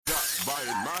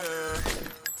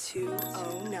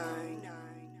209.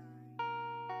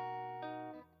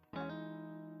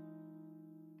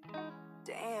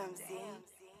 Damn, Z.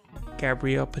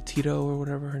 Gabrielle Petito or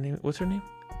whatever her name. What's her name?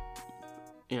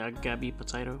 Yeah, Gabby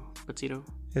Petito. Is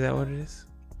that what it is?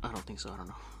 I don't think so. I don't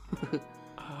know.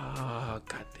 Oh,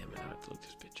 god damn it. I have to look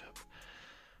this bitch up.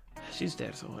 She's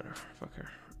dead, so whatever. Fuck her.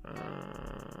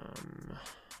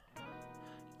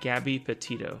 Gabby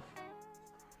Petito.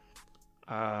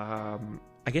 I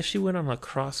guess she went on a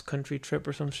cross-country trip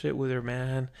or some shit with her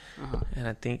man. Uh-huh. And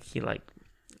I think he, like...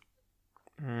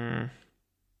 I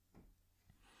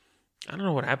don't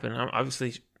know what happened.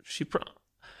 Obviously,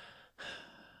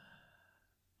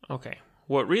 okay.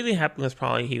 What really happened was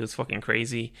probably he was fucking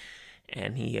crazy,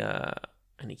 and he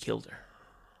killed her.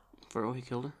 For real, he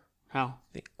killed her? How?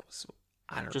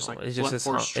 I don't Just know. like It's just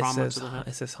forced trauma to the head?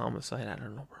 it says homicide. I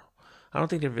don't know, bro. I don't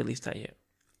think they've released that yet.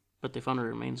 But they found her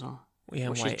remains, huh? Yeah,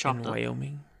 Or she's chopped in up?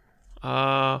 Wyoming.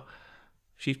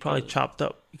 She's probably chopped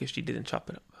up because she didn't chop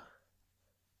it up.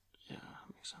 Yeah,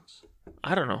 makes sense.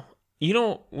 I don't know. You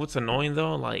know what's annoying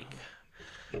though? Like,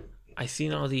 I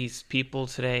seen all these people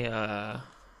today.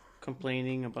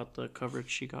 Complaining about the coverage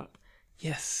she got.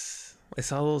 Yes, I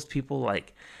saw those people.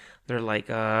 Like, they're like,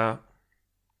 in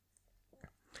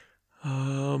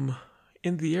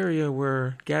the area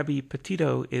where Gabby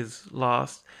Petito is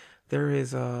lost, there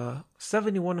is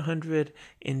 7,100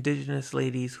 indigenous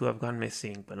ladies who have gone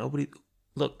missing, but nobody.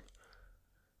 Look,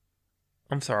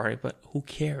 I'm sorry, but who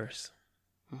cares?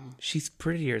 Mm-hmm. She's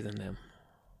prettier than them.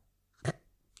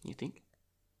 You think?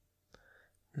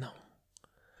 No.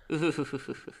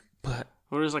 But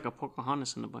or there's like a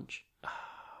Pocahontas in the bunch.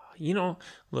 you know,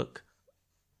 look,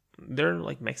 they're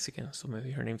like Mexican, so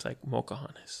maybe her name's like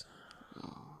Pocahontas.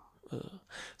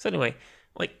 So anyway,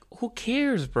 like, who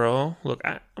cares, bro? Look,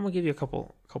 I'm gonna give you a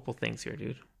couple things here,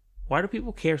 dude. Why do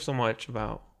people care so much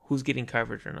about who's getting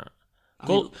coverage or not?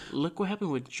 Look what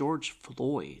happened with George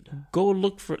Floyd. Go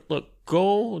look for them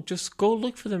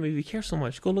if you care so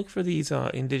much. Go look for these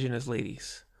indigenous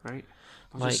ladies. Right?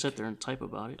 I'll Like, just sit there and type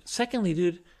about it. Secondly,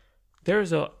 dude,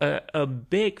 there's a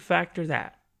big factor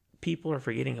that people are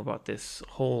forgetting about this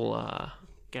whole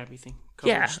Gabby thing.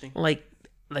 coverage Thing.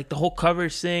 like the whole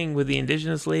coverage thing with the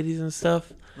indigenous ladies and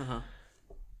stuff. Uh-huh.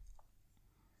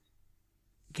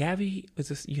 Gabby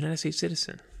was a United States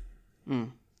citizen.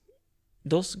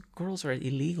 Those girls are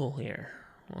illegal here.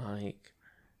 Like,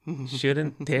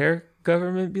 shouldn't their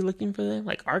government be looking for them?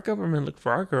 Like, our government looked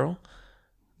for our girl.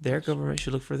 Their government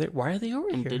should look for their... Why are they over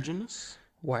here? Indigenous?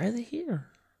 Why are they here?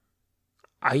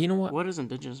 You know what? What does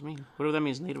indigenous mean? What if that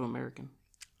means Native American?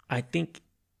 I think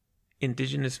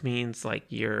indigenous means like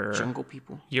you're... Jungle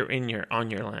people? You're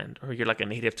on your land. Or you're like a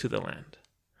native to the land.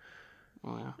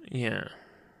 Oh, yeah. Yeah.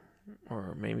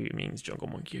 Or maybe it means jungle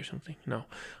monkey or something. No.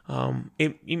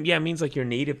 It means like you're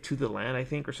native to the land, I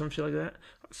think, or some shit like that.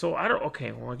 So I don't...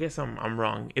 Okay, well, I guess I'm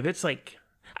wrong. If it's like...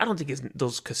 I don't think it's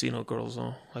those casino girls,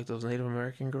 though. Like those Native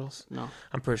American girls. No.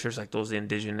 I'm pretty sure it's like those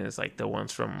indigenous, like the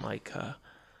ones from like...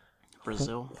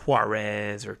 Brazil.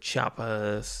 Juarez or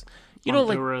Chiapas. You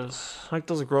Honduras, know, like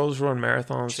those girls run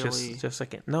marathons. Chile. Just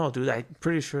like... No, dude, I'm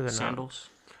pretty sure they're sandals.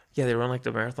 not. Yeah, they run like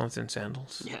the marathons in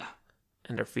sandals. Yeah.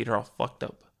 And their feet are all fucked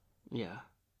up. Yeah.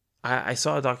 I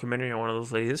saw a documentary on one of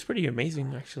those ladies. It's pretty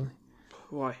amazing, actually.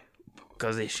 Why?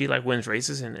 Because she like wins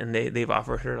races and they've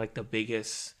offered her like the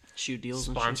biggest Shoe deals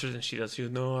sponsors, and she does. She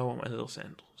goes, no, I want my little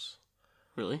sandals.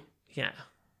 Really? Yeah.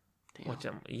 Damn. Watch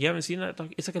them. You haven't seen that?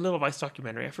 It's like a little Vice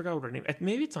documentary. I forgot what her name.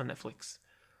 Maybe it's on Netflix.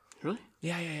 Really?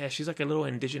 Yeah. She's like a little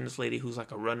indigenous lady who's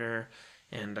like a runner,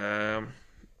 and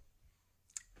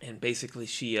basically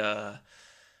she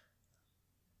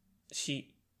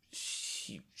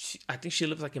I think she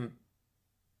lives like in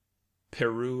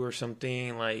Peru or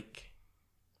something, like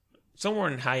somewhere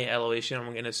in high elevation,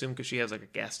 I'm gonna assume, because she has like a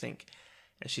gas tank,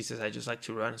 and she says, I just like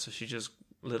to run. So she just,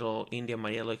 little India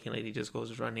Maria looking lady, just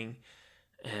goes running,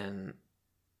 and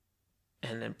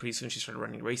then pretty soon she started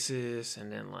running races,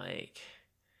 and then like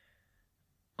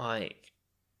I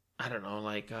don't know,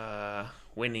 like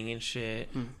winning and shit,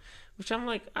 which I'm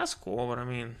like, that's cool, but I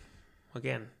mean,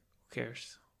 again, who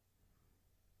cares?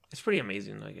 It's pretty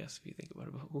amazing, I guess, if you think about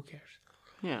it, but who cares?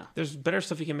 Yeah. There's better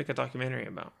stuff you can make a documentary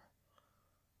about.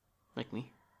 Like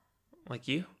me? Like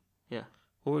you? Yeah.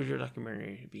 What would your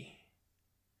documentary be?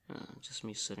 Just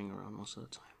me sitting around most of the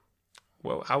time.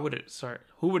 Well, how would it start?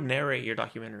 Who would narrate your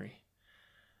documentary?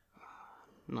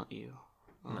 Not you.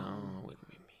 No, it wouldn't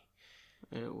be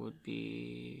me. It would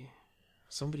be...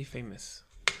 somebody famous.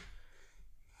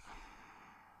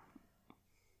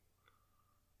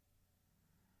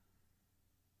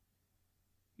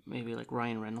 Maybe like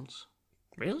Ryan Reynolds.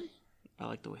 Really? I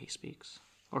like the way he speaks.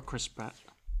 Or Chris Pratt.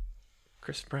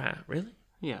 Chris Pratt, really?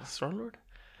 Yeah, Star-Lord?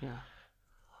 yeah.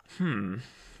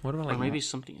 What about like Or maybe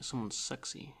someone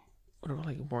sexy. what about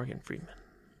like Morgan Freeman?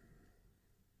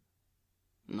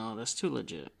 No, that's too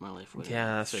legit. My life would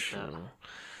Yeah, that's fit true. that.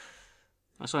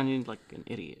 That's why I need like an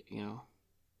idiot, you know?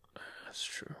 That's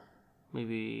true.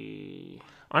 Maybe...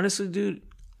 Honestly, dude,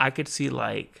 I could see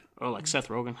like Or like Seth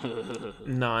Rogen.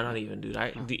 no, not even, dude.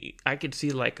 I could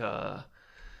see like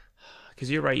because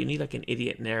you're right. You need like an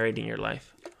idiot narrating your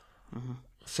life. Mm-hmm.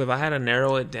 So if I had to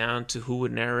narrow it down to who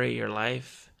would narrate your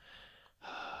life,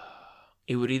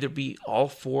 it would either be all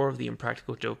four of the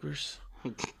Impractical Jokers.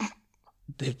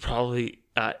 They'd probably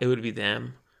it would be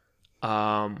them.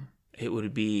 It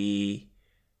would be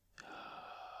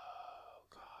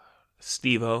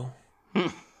Steve-O.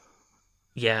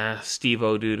 Yeah,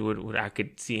 Steve-O, dude. Would I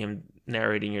could see him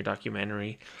narrating your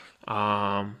documentary.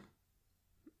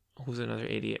 Who's another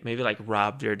idiot? Maybe like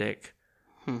Rob Dyrdek.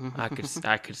 I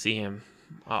could see him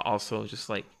also just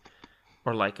like,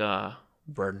 or like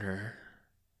Burner.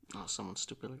 Oh, someone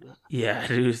stupid like that. Yeah,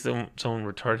 dude, someone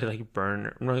retarded like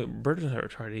Burner. No, Burner's not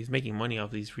retarded. He's making money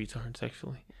off these retards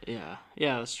actually. Yeah,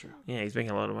 that's true. Yeah, he's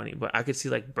making a lot of money. But I could see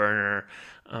like Burner.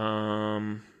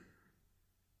 I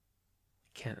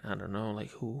don't know, like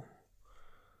who?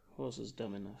 Who else is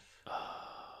dumb enough?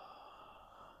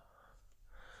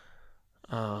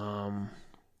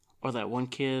 Or that one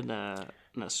kid,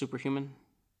 not superhuman.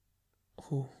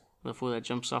 Who? The fool that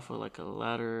jumps off of like a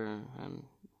ladder and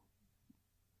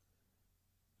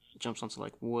jumps onto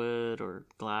like wood or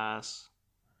glass.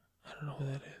 I don't know who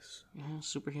that is. Yeah,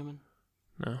 superhuman.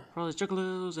 No. For all these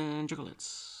juggalos and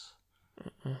juggalettes.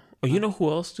 Oh, you know who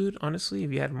else, dude? Honestly,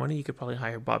 if you had money, you could probably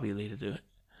hire Bobby Lee to do it.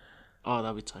 Oh,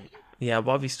 that'd be tight. Yeah,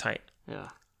 Bobby's tight. Yeah.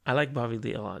 I like Bobby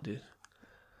Lee a lot, dude.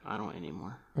 I don't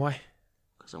anymore. Why?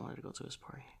 Because I wanted to go to his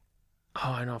party.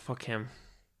 Oh, I know. Fuck him.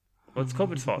 Well, it's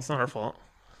COVID's fault. It's not our fault.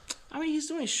 I mean, he's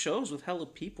doing shows with hella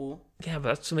people. Yeah, but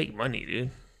that's to make money, dude.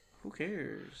 Who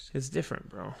cares? It's different,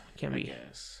 bro. Can't I be.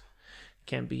 guess.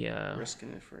 Can't be.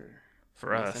 Risking it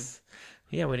for us. nothing.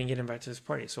 Yeah, we didn't get invited to this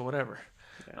party, so whatever.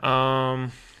 Yeah.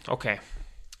 Okay.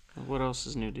 What else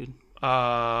is new, dude?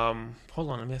 Hold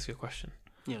on. Let me ask you a question.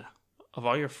 Yeah. Of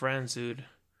all your friends, dude,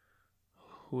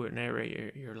 who would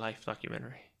narrate your life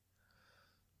documentary?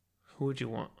 Who would you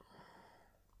want?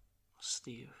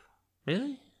 Steve.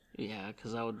 Really? Yeah,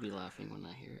 because I would be laughing when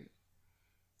I hear it.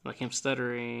 Like him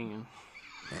stuttering and...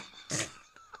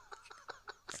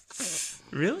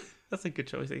 Really? That's a good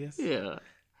choice, I guess. Yeah.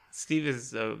 Steve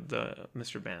is the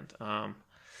Mr. Band.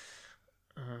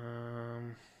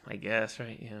 I guess,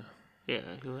 right? Yeah. Yeah,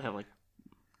 he would have like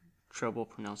trouble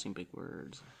pronouncing big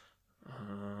words.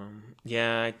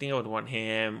 Yeah, I think I would want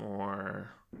him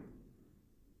or.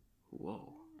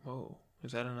 Whoa.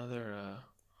 Is that another?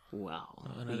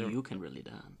 Wow. Another. You can really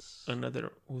dance.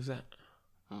 Another. Who's that?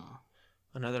 Oh.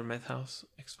 Another meth house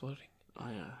exploding. Oh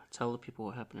yeah. Tell the people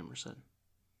what happened in Merced.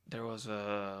 There was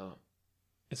a.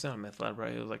 It's not a meth lab,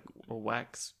 right? It was like a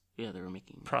wax Yeah, they were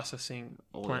making processing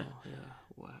oil. plant. Yeah,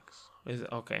 wax. Is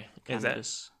it okay? Cannabis.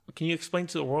 Is that? Can you explain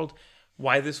to the world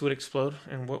why this would explode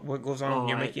and what goes on when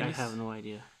you're making I this? have no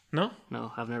idea. No.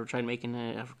 No, I've never tried making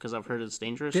it because I've heard it's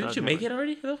dangerous. Didn't you make it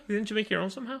already though? Didn't you make your own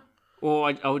somehow? Well,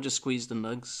 I would just squeeze the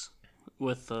nugs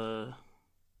with like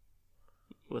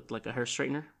a hair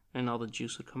straightener, and all the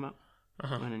juice would come out,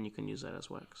 and then you can use that as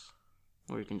wax,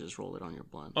 or you can just roll it on your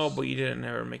blunts. Oh, but you didn't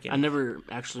ever make it. I never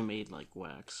actually made like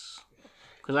wax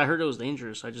because I heard it was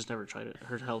dangerous. I just never tried it. I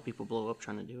heard how people blow up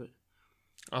trying to do it.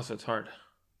 Also, it's hard.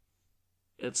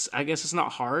 I guess it's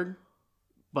not hard,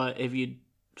 but if you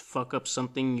fuck up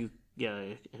something,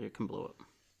 it can blow up.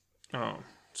 Oh,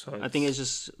 so I think it's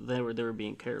just they were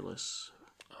being careless,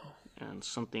 and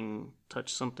something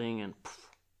touched something, and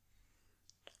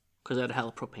because I had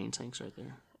hella propane tanks right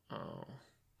there. Oh,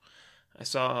 I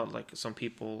saw like some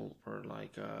people were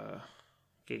like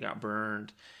they got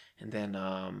burned, and then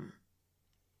I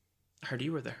heard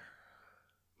you were there.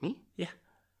 Me? Yeah.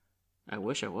 I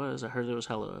wish I was. I heard there was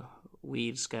hella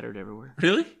weed scattered everywhere.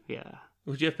 Really? Yeah.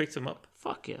 Would you have picked them up?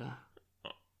 Fuck yeah.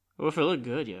 Well, if it looked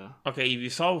good, yeah. Okay, if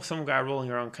you saw some guy rolling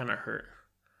around kind of hurt.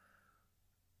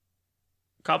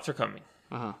 Cops are coming.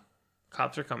 Uh-huh.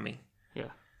 Cops are coming. Yeah.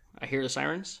 I hear the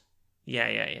sirens. Yeah.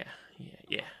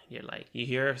 You're like, you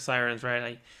hear sirens,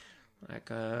 right? Like,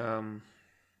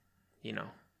 you know.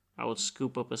 I would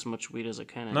scoop up as much weed as I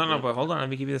can. No, but hold on. Let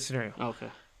me give you the scenario. Oh, okay.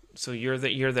 So you're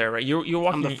there, right? You're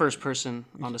walking. I'm the first person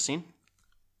on the scene.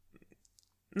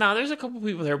 No, there's a couple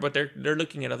people there, but they're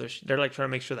looking at others. They're like trying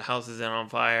to make sure the house isn't on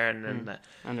fire, and then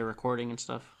And they're recording and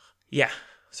stuff. yeah.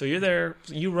 So you're there.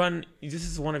 You run. This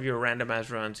is one of your random ass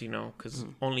runs, you know, because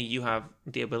only you have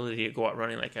the ability to go out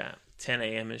running like at 10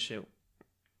 a.m. and shit.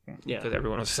 Yeah. Because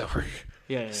everyone else is at work.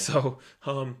 Yeah. So,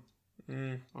 or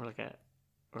like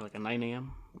a 9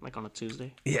 a.m. like on a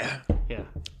Tuesday. Yeah. Yeah.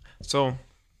 So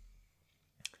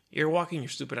you're walking your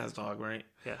stupid ass dog, right?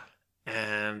 Yeah.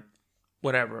 And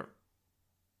whatever.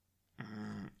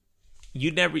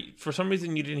 You never, for some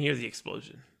reason, you didn't hear the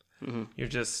explosion. Mm-hmm. You're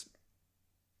just,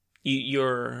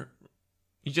 you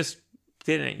just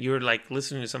didn't. You were like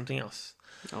listening to something else.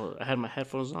 I had my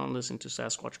headphones on, listening to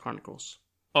Sasquatch Chronicles.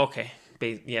 Okay,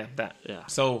 yeah, that. Yeah.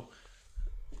 So,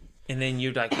 and then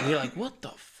you're like, what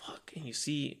the fuck? And you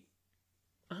see,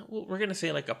 well, we're gonna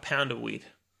say like a pound of weed.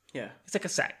 Yeah. It's like a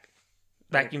sack,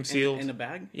 vacuum sealed in a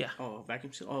bag. Yeah. Oh,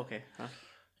 vacuum sealed. Oh, okay. Huh?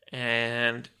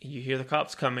 And you hear the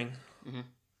cops coming. Mm-hmm.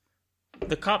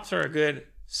 The cops are a good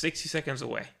 60 seconds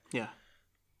away. Yeah.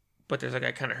 But there's a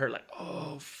guy kind of hurt, like,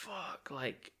 oh, fuck.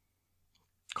 Like,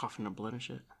 coughing up blood and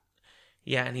shit.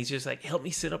 Yeah, and he's just like, help me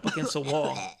sit up against the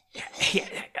wall.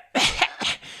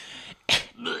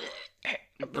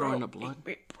 Throwing up blood.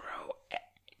 Bro,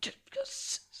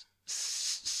 just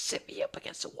sit me up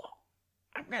against the wall.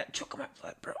 I'm going to choke on my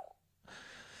blood, bro.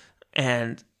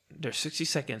 And there's 60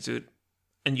 seconds, dude.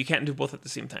 And you can't do both at the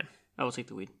same time. I will take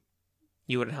the weed.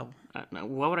 You wouldn't help him. No,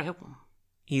 why would I help him?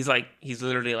 He's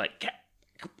literally like,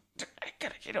 I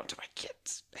gotta get up to my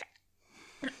kids.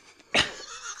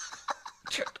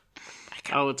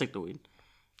 I would take the weed.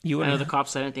 You I know wouldn't. the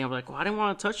cops said anything. I'm like, well, I didn't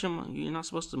want to touch him. You're not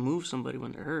supposed to move somebody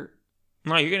when they're hurt.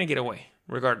 No, you're gonna get away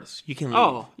regardless. You can leave.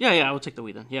 Oh, yeah, I would take the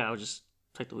weed then. Yeah, I would just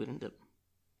take the weed and dip.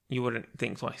 You wouldn't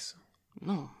think twice.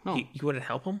 No. You wouldn't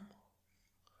help him?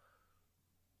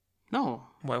 No.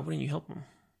 Why wouldn't you help him?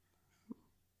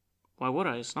 Why would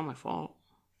I? It's not my fault.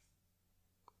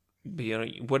 But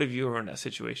what if you were in that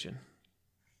situation?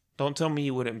 Don't tell me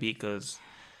you wouldn't be, because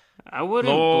I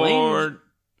wouldn't Lord.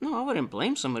 blame. No, I wouldn't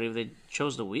blame somebody if they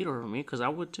chose the weed over me, because I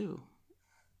would too.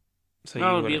 So I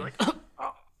you would be wouldn't. like,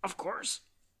 oh, of course,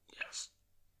 yes,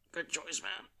 good choice,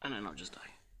 man, and then I'll just die.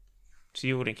 So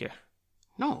you wouldn't care?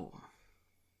 No.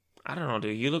 I don't know,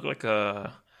 dude. You look like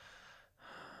a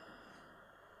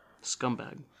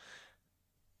Scumbag.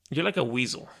 You're like a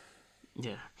weasel.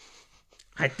 Yeah.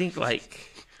 I think I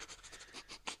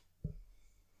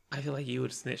feel like you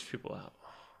would snitch people out.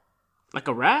 Like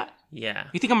a rat? Yeah.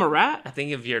 You think I'm a rat? I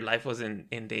think if your life was in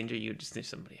danger, you'd just snitch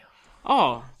somebody out.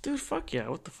 Oh, dude, fuck yeah.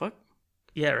 What the fuck?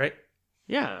 Yeah, right?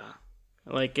 Yeah.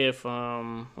 Like if,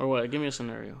 or what? Give me a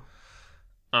scenario.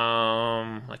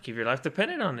 Like if your life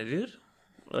depended on it, dude.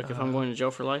 Like if I'm going to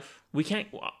jail for life? We can't,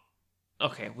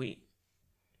 okay,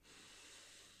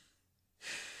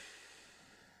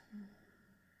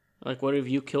 Like what if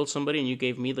you killed somebody and you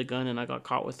gave me the gun and I got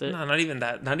caught with it? No, not even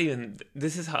that. Not even,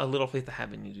 this is how a little faith I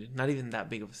have in you, dude. Not even that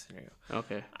big of a scenario.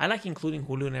 Okay. I like including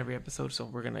Julio in every episode, so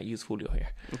we're going to use Julio here.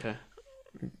 Okay.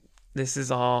 This is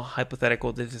all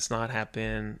hypothetical. This does not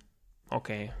happen.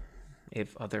 Okay.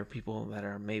 If other people that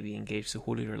are maybe engaged to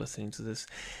Julio are listening to this,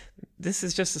 this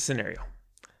is just a scenario.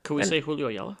 Could we say Julio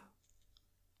Ayala?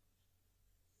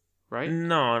 Right?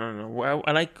 No.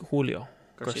 I like Julio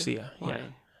Garcia. Why? Yeah.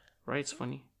 Right? It's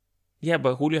funny. Yeah,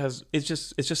 but Julio has, it's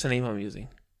just a name I'm using.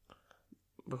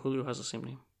 But Julio has the same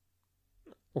name.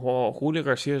 Well, Julio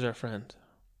Garcia is our friend.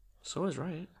 So is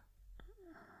Right.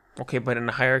 Okay, but in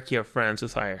the hierarchy of friends,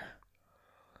 who's higher?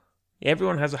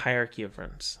 Everyone has a hierarchy of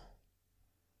friends.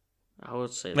 I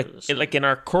would say Like in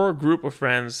our core group of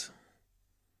friends.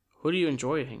 Who do you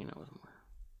enjoy hanging out with more?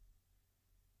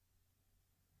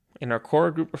 In our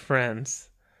core group of friends,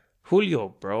 Julio,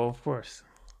 bro, of course.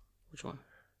 Which one?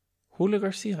 Julio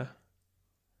Garcia.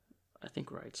 I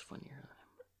think Right's funnier.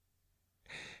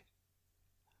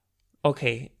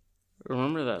 Okay.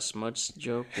 Remember that smudge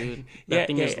joke, dude? That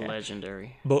thing is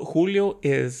legendary. But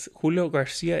Julio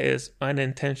Garcia is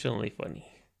unintentionally funny.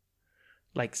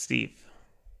 Like Steve.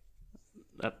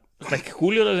 Like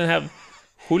Julio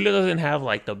doesn't have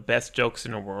like the best jokes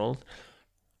in the world,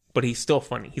 but he's still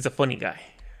funny. He's a funny guy.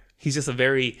 He's just a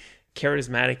very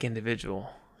charismatic individual.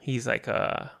 He's like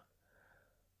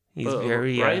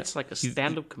Right's like a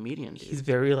stand-up comedian, dude. He's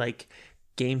very like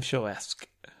game show-esque.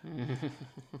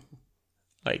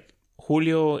 Like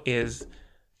Julio is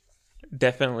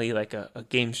definitely like a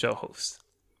game show host.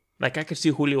 Like I could see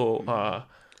Julio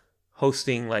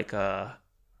hosting like 100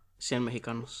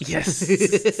 Mexicanos. Yes.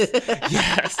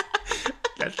 Yes.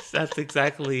 That's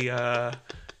exactly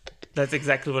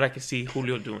what I could see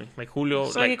Julio doing. Like Julio,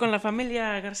 Soy like, con la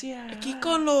familia Garcia. Aquí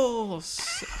con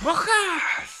los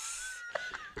Rojas.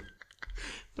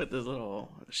 With his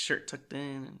little shirt tucked in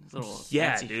and his little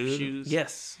Yeah, fancy dude. shoes.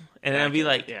 Yes. And I'd be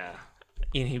like, yeah.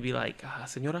 And he'd be like,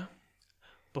 señora,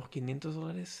 por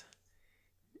 $500,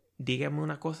 dígame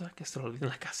una cosa que se lo olvide en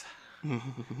la casa.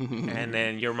 And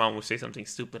then your mom would say something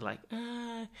stupid like,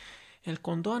 el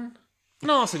condón.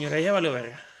 No, señora, ya valió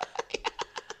verga.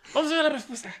 Vamos a ver la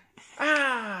respuesta.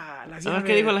 Las llaves.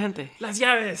 ¿Qué dijo la gente? Las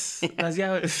llaves.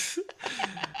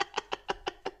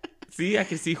 See, I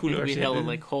can see Julio He'd be Garcia. hella,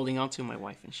 like, holding on to my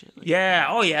wife and shit. Like, Yeah,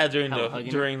 oh yeah, Hella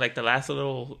hugging during like the last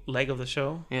little leg of the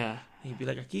show. yeah. He'd be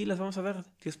like, aquí las vamos a ver,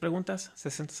 10 preguntas,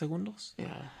 60 segundos.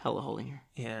 Yeah, hella holding her.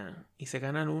 Yeah, y se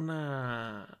ganan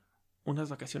unas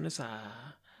vacaciones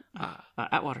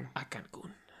Atwater. a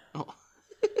Cancún. Oh.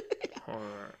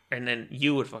 And then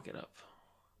you would fuck it up.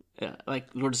 Yeah,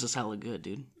 like, Lourdes is hella good,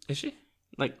 dude. Is she?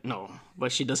 Like, no,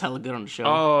 but she does hella good on the show.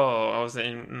 Oh, I was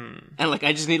saying... And, like,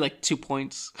 I just need, like, 2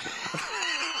 points.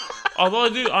 Although,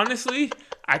 dude, honestly,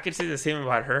 I could say the same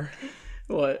about her.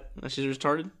 What? That she's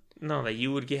retarded? No, that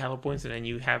you would get hella points, and then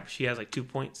she has, like, 2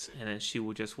 points, and then she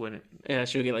would just win it. Yeah,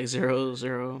 she'll get, like, 0,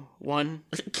 0, 1,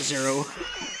 0.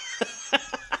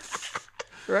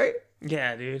 Right?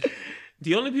 Yeah, dude.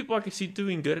 The only people I could see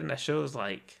doing good in that show is,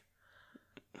 like...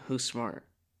 Who's smart?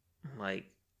 Like,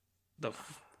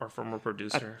 our former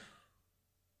producer.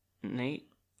 Nate?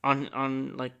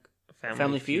 On like,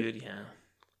 Family Feud? Yeah.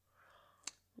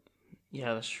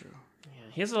 Yeah, that's true.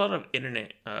 Yeah, he has a lot of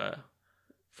internet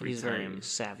free He's time. very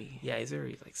savvy. Yeah, he's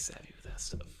very like savvy with that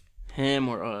stuff. Him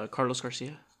or Carlos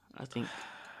Garcia. I think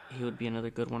he would be another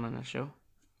good one on that show.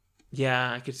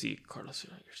 Yeah, I could see Carlos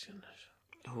Garcia on that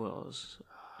show. Who else?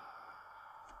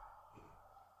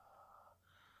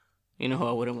 You know who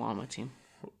I wouldn't want on my team?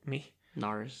 Me?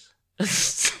 Nars.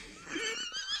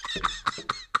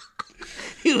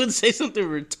 He would say something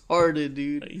retarded,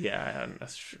 dude. Yeah,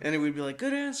 that's true. And it would be like,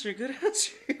 good answer, good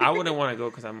answer. I wouldn't want to go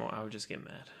because I would just get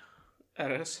mad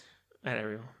At us? at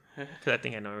everyone because I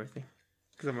think I know everything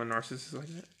because I'm a narcissist like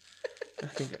that. I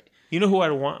think you know who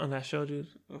I'd want on that show, dude?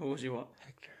 Who would you want?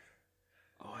 Hector.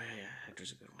 Oh, yeah.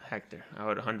 Hector's a good one. Hector.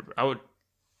 I would.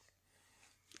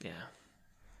 Yeah.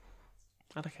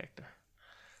 I like Hector.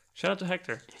 Shout out to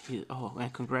Hector.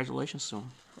 And congratulations to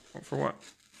him. For what?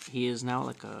 He is now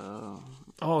like a...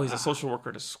 Oh, he's a social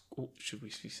worker at a school. Should we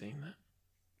be saying that?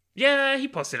 Yeah, he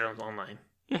posted it online.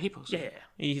 Yeah, he posted. Yeah,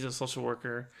 he's a social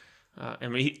worker.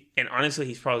 And honestly,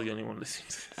 he's probably the only one listening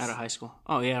to this. Out of high school.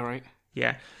 Oh, yeah, right.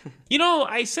 Yeah.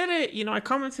 I said it, I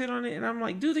commented on it, and I'm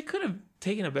like, dude, they could have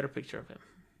taken a better picture of him.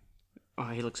 Oh,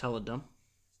 he looks hella dumb.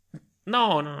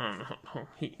 No.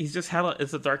 He's just hella,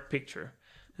 it's a dark picture.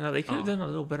 They could have done a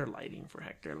little better lighting for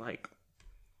Hector. Like,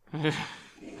 I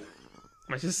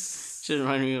just... Should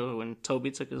remind me of when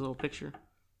Toby took his little picture.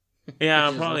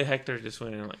 Yeah, probably Hector just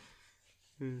went in like...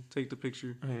 take the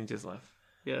picture. And he just left.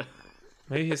 Yeah.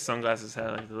 Maybe his sunglasses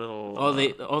had like the little...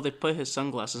 They put his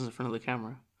sunglasses in front of the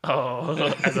camera.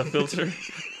 Oh, as a filter?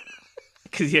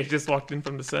 Because he had just walked in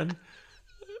from the sun.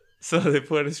 So they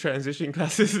put his transition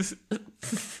glasses...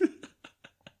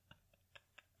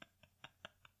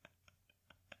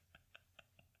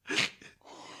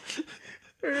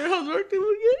 How dark they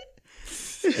would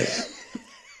get?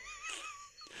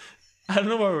 I don't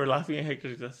know why we're laughing at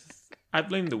Hector's glasses. I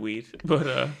blame the weed,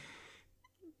 but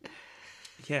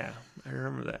yeah, I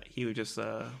remember that. He would just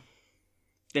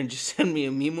And just send me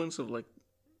a meme once of like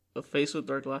a face with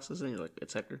dark glasses, and you're like,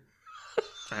 it's Hector.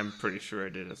 I'm pretty sure I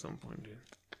did at some point, dude.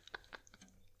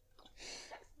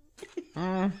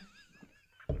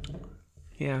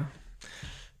 Yeah.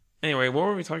 Anyway, what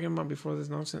were we talking about before this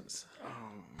nonsense?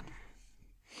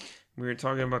 We were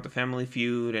talking about the Family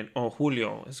Feud, and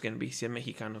Julio is going to be 100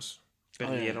 Mexicanos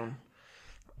perdieron.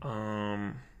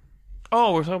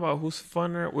 We're talking about who's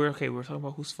funner. We're talking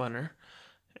about who's funner,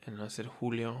 and I said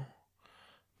Julio.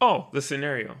 Oh, the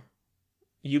scenario,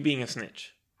 you being a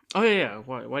snitch. Oh yeah.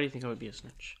 Why do you think I would be a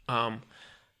snitch?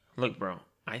 Look, bro,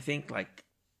 I think like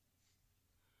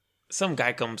some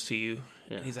guy comes to you,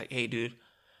 Yeah. and he's like, "Hey, dude,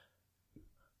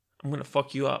 I'm gonna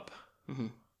fuck you up. Mm-hmm.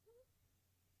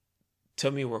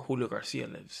 Tell me where Julio Garcia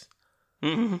lives."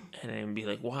 Mm-hmm. And then be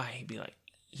like, why? He'd be like,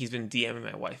 he's been DMing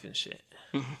my wife and shit.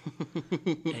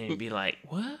 And he'd be like,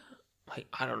 what? Like,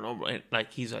 I don't know, bro. And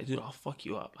like, he's like, dude, I'll fuck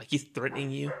you up. Like, he's threatening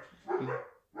you.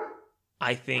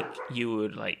 I think you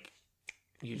would, like,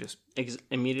 you just...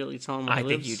 Immediately tell him where I he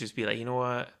think lives? you'd just be like, you know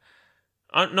what?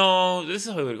 No, this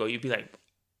is how it would go. You'd be like,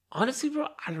 honestly, bro,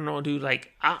 I don't know, dude. Like,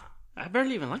 I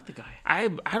barely even like the guy. I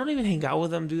don't even hang out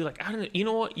with him, dude. Like, I don't... You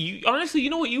know what? Honestly,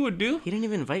 you know what you would do? He didn't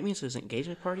even invite me to his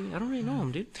engagement party. I don't really know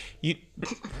him, dude.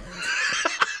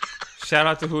 Shout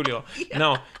out to Julio. Yeah.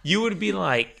 No, you would be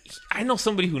like, I know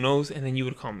somebody who knows, and then you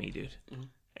would call me, dude. Mm-hmm.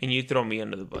 And you'd throw me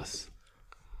under the bus.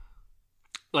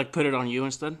 Like, put it on you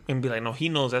instead? And be like, no, he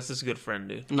knows that's his good friend,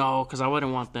 dude. No, because I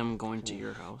wouldn't want them going to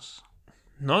your house.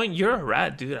 No, you're a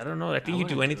rat, dude. I don't know. I think you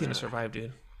do wouldn't anything do to survive,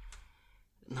 dude.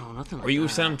 No, nothing like Or you that.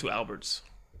 would send him to Albert's.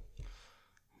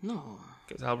 No.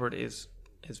 Because Albert is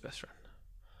his best friend.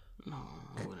 No,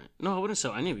 I wouldn't. No, I wouldn't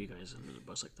sell any of you guys under the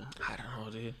bus like that. I don't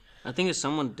know, dude. I think if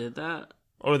someone did that...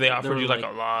 Or they offered were you like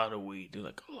like- a lot of weed, dude.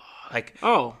 Like a lot. Like,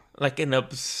 Oh. like an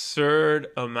absurd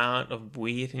amount of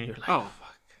weed. And you're like, Oh. fuck.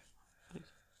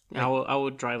 Yeah, I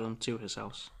would drive them to his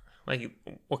house. Like,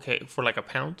 okay, for like a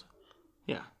pound?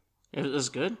 Yeah. If it's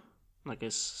good, like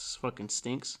it fucking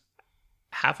stinks.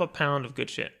 Half a pound of good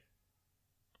shit.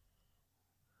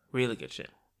 Really good shit.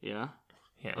 Yeah.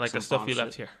 Yeah, like the some stuff you bomb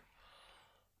left shit. here.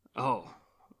 Oh.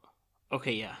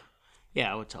 Okay, yeah.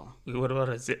 Yeah, I would tell him. What about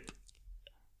a zip?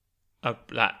 A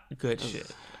lot good shit.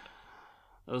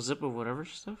 A zip of whatever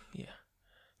stuff? Yeah.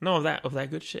 No, of that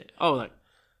good shit. Oh, like,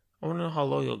 I want to know how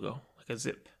low you'll go. Like a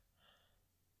zip.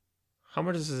 How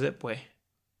much does a zip weigh?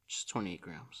 just 28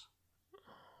 grams.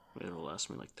 It'll last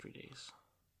me like 3 days.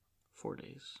 4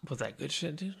 days. Was that good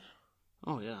shit, dude?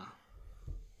 Oh, yeah.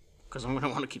 Because I'm going to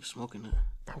want to keep smoking it.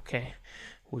 Okay.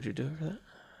 Would you do it for that?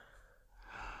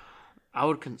 I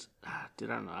would dude,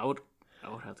 I don't know. I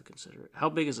would have to consider it. How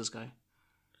big is this guy?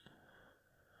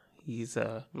 He's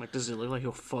Like, does it look like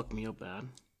he'll fuck me up bad?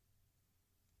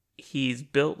 he's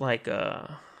built like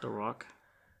The Rock?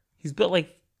 he's built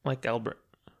like Albert.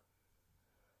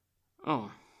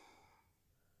 Oh.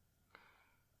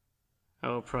 I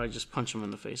would probably just punch him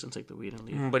in the face and take the weed and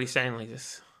leave. But he's standing like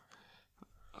this.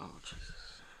 Oh, Jesus.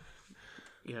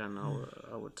 Yeah, no,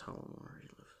 I would tell him where he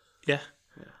lives. Yeah.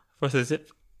 Yeah. For the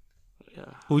zip. Yeah.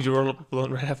 Would you roll up a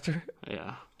blunt right after?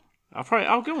 Yeah.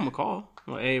 I'll give him a call.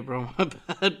 I'm like, hey, bro, my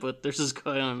bad, but there's this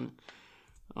guy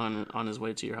on his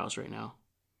way to your house right now.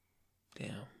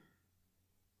 Damn.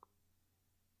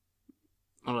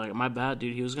 I'm like, my bad,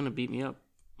 dude. He was gonna beat me up.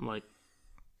 I'm like,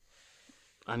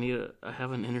 I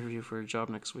have an interview for a job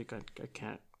next week. I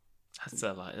can't. That's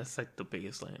a lie. That's like the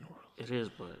biggest lie in the world. It is,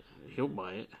 but he'll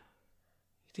buy it.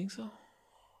 You think so?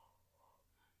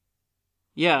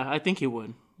 Yeah, I think he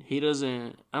would. He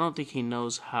doesn't. I don't think he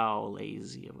knows how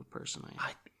lazy of a person I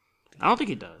am. I don't think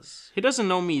he does. He doesn't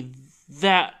know me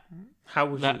that How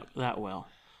would you well.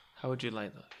 How would you lie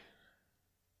though?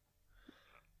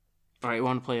 All right, you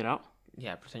want to play it out?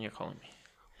 Yeah, pretend you're calling me.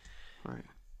 All right.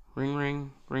 Ring,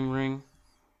 ring, ring, ring.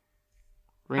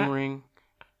 Ring, ring,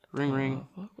 ring, ring.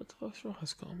 What the fuck's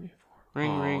Rojas calling me for?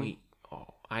 Ring, ring.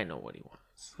 I know what he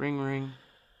wants. Ring, ring.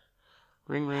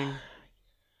 Ring, ring.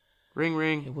 Ring,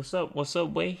 ring. Hey, what's up? What's up,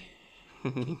 way?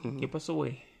 ¿Qué pasó,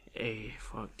 way? Hey,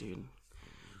 fuck, dude.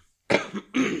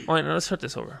 All right, now let's start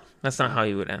this over. That's not how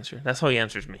he would answer. That's how he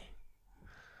answers me.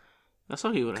 That's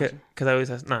how he would answer. Because I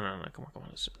always ask, no, come on.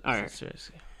 All right.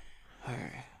 Seriously. All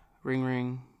right. Ring,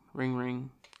 ring. Ring, ring.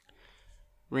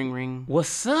 Ring, ring.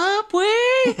 What's up,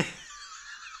 way?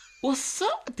 What's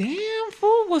up? Damn,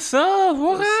 fool. What's up,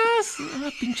 Rojas?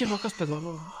 Pinche Rojas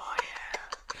pedorro. Oh,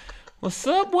 yeah. What's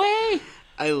up, way?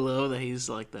 I love that he's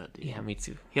like that, dude. Yeah, me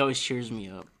too. He always cheers me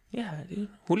up. Yeah, dude.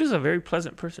 Julio's a very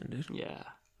pleasant person, dude. Yeah.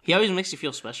 He always makes you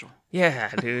feel special. Yeah,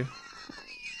 dude.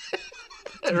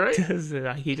 Right?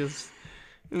 He just...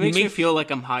 It makes me feel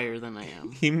like I'm higher than I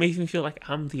am. He makes me feel like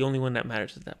I'm the only one that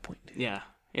matters at that point. Dude. Yeah.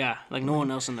 Yeah. Like no one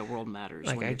else in the world matters.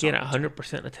 Like when I you're get talking to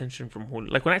 100% attention from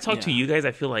Julio. Like when I talk to Yeah. you guys,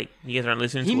 I feel like you guys aren't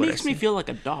listening him. to He what makes I me say. feel like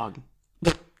a dog.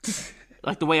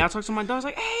 Like the way I talk to my dog's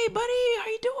like, hey, buddy, how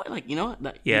you doing? Like, you know?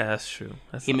 Yeah, that's true.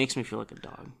 He makes me feel like a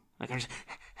dog. Like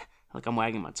like I'm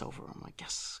wagging my tail for him. I'm like,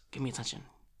 yes, give me attention.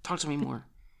 Talk to me more.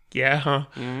 Yeah, huh?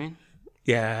 You know what I mean?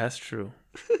 Yeah, that's true.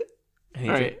 And he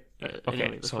All right. Okay, Anyway,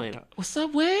 let's play it out. What's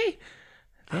up, way?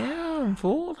 Damn,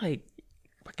 fool. Like,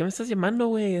 ¿para qué me estás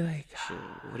llamando, way? Like, So,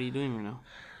 what are you doing right now?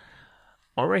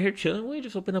 all right here chilling, way.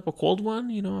 Just open up a cold one,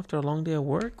 you know, after a long day of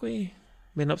work, way.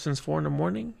 Been up since 4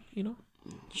 a.m, you know.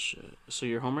 Shit. So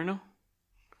you're home right now?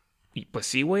 Y pues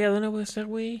sí, güey, ¿a dónde voy a estar,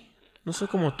 güey? No soy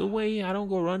como tú, güey. I don't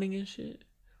go running and shit.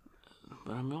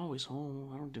 But I'm always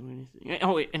home. I don't do anything.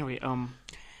 Oh, wait. Anyway,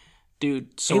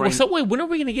 dude. So Hey, what's up, güey? When are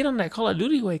we going to get on that Call of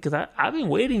Duty, güey? Because I've been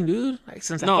waiting, dude. Like,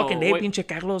 since that fucking day, wait. pinche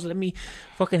Carlos, let me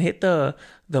fucking hit the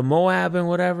Moab and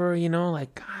whatever, you know?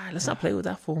 Like, God, let's not play with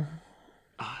that fool.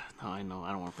 No, I know.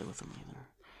 I don't want to play with him either.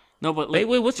 No, but Wait,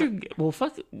 what's your... Well,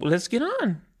 fuck it. Let's get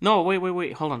on. No,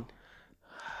 wait. Hold on.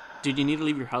 Dude, you need to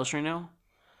leave your house right now.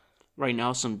 Right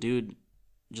now, some dude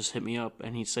just hit me up,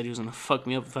 and he said he was gonna fuck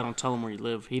me up if I don't tell him where you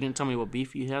live. He didn't tell me what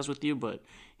beef he has with you, but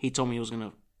he told me he was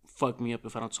gonna fuck me up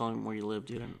if I don't tell him where you live,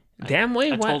 dude. And Damn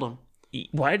way, I why? told him.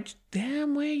 Why?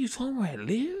 Damn way, you told him where I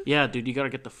live? Yeah, dude, you gotta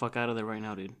get the fuck out of there right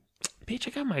now, dude. bitch,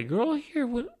 I got my girl here.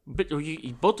 But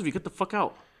both of you, get the fuck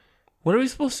out. What are we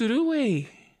supposed to do, Way?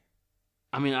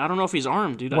 I mean, I don't know if he's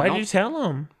armed, dude. Why did you tell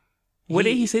him? What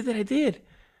did he say that I did?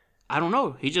 I don't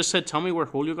know. He just said, tell me where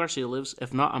Julio Garcia lives.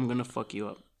 If not, I'm going to fuck you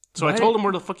up. So I told him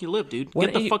where the fuck you live, dude.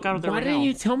 Get the fuck out of there right now. Why didn't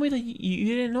you tell me that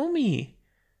you didn't know me?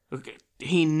 Okay.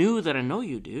 He knew that I know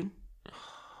you, dude.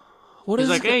 He's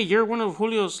like, hey, you're one of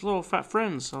Julio's little fat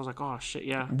friends. I was like, oh, shit,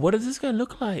 yeah. What does this guy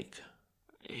look like?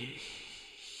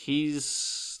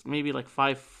 He's maybe like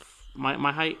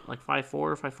my height, like 5'4"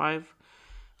 or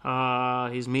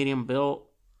 5'5". He's medium built,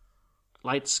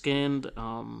 light skinned,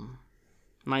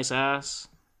 nice ass.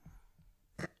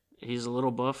 He's a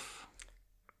little buff.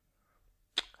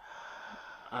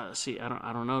 See,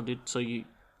 I don't know, dude. So I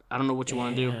don't know what you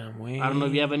want to do. I don't know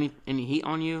if you have any heat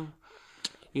on you.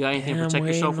 You got anything to protect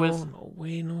yourself with? No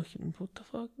way, no. What the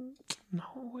fuck?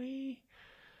 No way.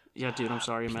 Yeah, dude, I'm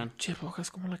sorry, man. Che,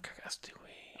 bocas, como la cagaste,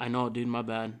 güey. I know, dude, my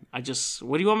bad. What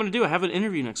do you want me to do? I have an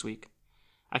interview next week.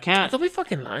 I can't. Don't be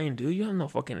fucking lying, dude. You have no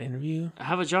fucking interview. I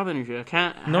have a job interview. I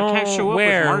can't show up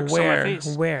with marks on my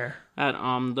face. Where? At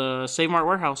the Save Mart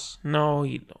warehouse. No,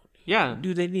 you don't. Yeah.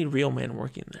 Dude, they need real men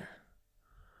working there.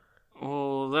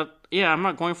 Well, I'm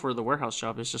not going for the warehouse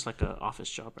job. It's just like an office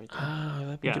job right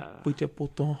there. Puto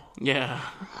puto. Yeah.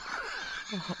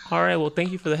 All right, well,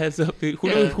 thank you for the heads up, dude.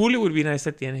 Julio would be nice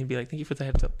at the end. He'd be like, thank you for the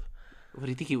heads up. What do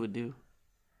you think he would do?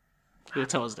 He would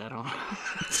tell his dad, huh?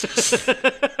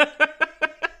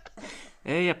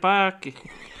 Hey, apa.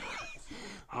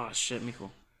 Oh, shit, mijo.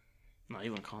 No,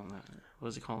 you wouldn't call him that. What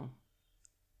does he call him?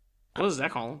 What does that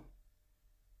call him?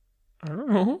 I don't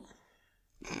know.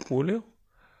 Julio?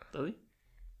 Does he?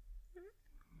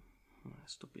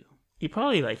 Estúpido. He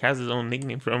probably like has his own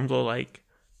nickname for him though, like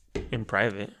in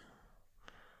private,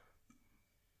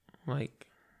 like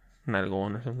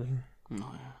Nargon or something.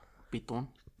 No, yeah, Pitón.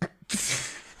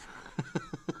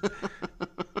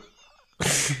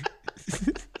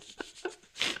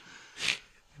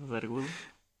 Vergudo.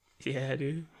 Yeah,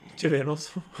 dude.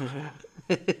 Chevenoso.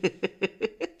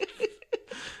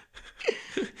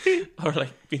 Or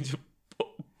like pinche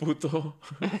puto.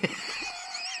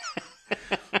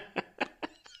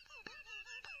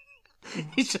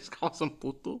 He just calls him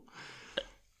puto.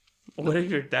 What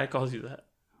if your dad calls you that?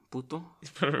 Puto?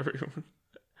 He's part of everyone.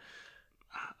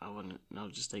 I wouldn't. I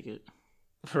would just take it.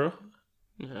 Bro?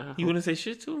 Yeah. You wouldn't say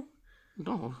shit to him?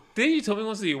 No. Didn't you tell me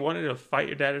once that you wanted to fight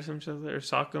your dad or some shit or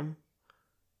sock him?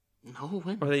 No,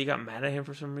 when? Or that you got mad at him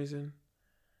for some reason?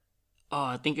 Oh,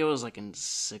 I think it was like in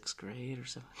 6th grade or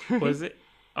 7th grade. Was it?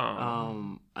 I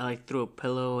like threw a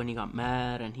pillow and he got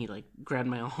mad and he like grabbed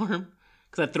my arm.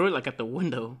 Because I threw it like at the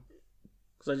window.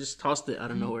 Because I just tossed it out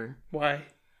of nowhere. Why?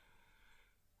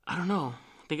 I don't know.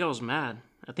 I think I was mad.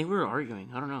 I think we were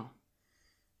arguing. I don't know.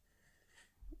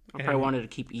 I probably wanted to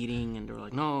keep eating and they were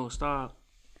like, no, stop.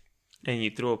 And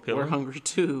you threw a pillow? We're hungry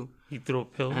too. You threw a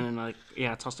pillow? And then I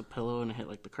tossed a pillow and it hit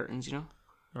like the curtains, you know?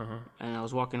 Uh-huh. And I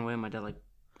was walking away and my dad like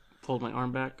pulled my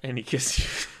arm back. And he kissed you.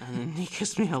 And then he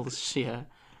kissed me. Yeah.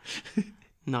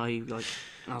 No, he like,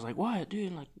 and I was like, what,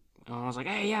 dude? Like, and I was like,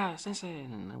 hey, yeah, sensei.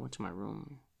 And then I went to my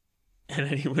room. And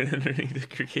then he went under and he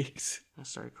took your cakes. I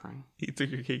started crying. He took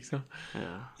your cakes, huh?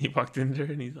 Yeah. He walked in there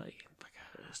and he's like,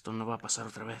 esto no va a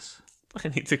pasar otra vez.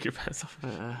 And he took your pants off.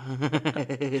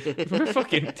 We're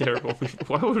fucking terrible people.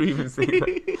 Why would we even say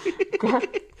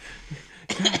that?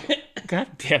 God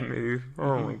damn it, dude.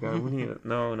 Oh my god. We need to,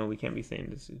 no, we can't be saying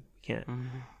this. We can't.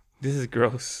 This is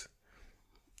gross.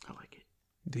 I like it.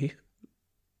 Do you?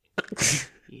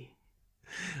 Yeah.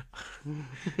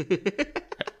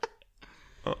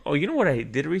 Oh, you know what I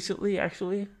did recently,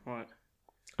 actually? What?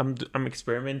 I'm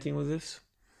experimenting with this.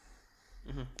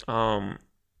 Mm-hmm.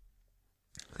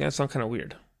 It's gonna sound kind of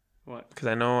weird. What? Because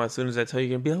I know as soon as I tell you,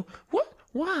 you're gonna be like, what?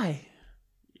 Why?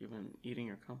 You've been eating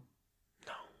your cum?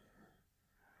 No.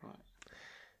 What?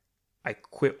 I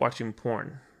quit watching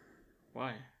porn.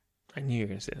 Why? I knew you were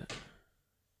gonna say that.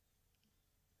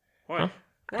 Why? Huh?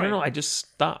 Why? I don't know. I just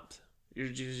stopped. You're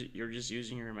just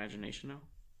using your imagination now?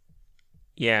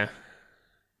 Yeah.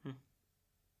 Hmm.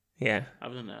 Yeah.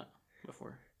 I've done that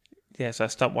before. Yeah, so I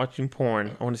stopped watching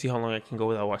porn. I want to see how long I can go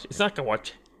without watching. It's not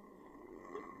like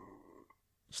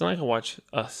I watch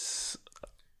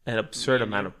an absurd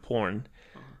amount of porn.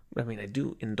 But I mean, I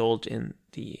do indulge in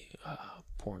the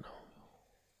porno.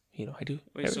 You know, I do.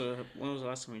 Wait, so when was the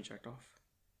last time you checked off?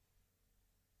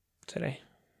 Today.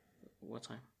 What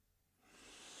time?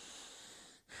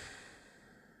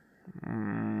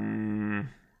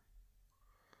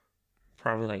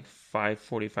 Probably like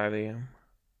 5:45 a.m.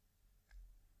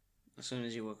 As soon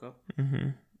as you woke up?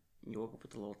 Mm-hmm. You woke up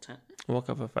with the little tent? I woke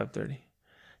up at 5:30.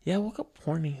 Yeah, I woke up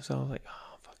horny, so I was like,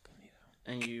 oh, fuck.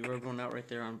 And you rubbed one out right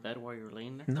there on bed while you were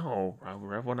laying there? No, I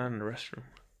rubbed one out in the restroom.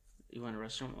 You went to the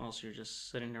restroom? Oh, so you're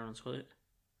just sitting there on the toilet?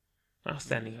 I was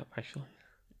standing up, actually.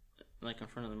 Like in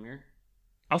front of the mirror?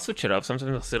 I'll switch it up.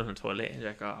 Sometimes I'll sit on the toilet and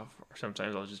jack off, or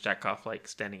sometimes I'll just jack off like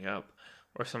standing up,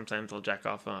 or sometimes I'll jack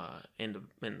off in the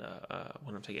when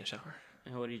I'm taking a shower.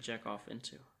 And what do you jack off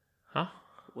into? Huh?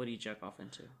 What do you jack off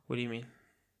into? What do you mean?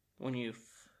 When you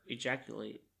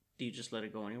ejaculate, do you just let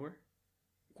it go anywhere?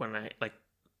 When I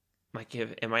like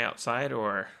if am I outside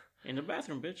or In the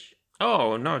bathroom, bitch.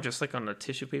 oh no, just like on the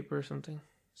tissue paper or something.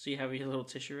 So you have your little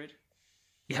tissue ready?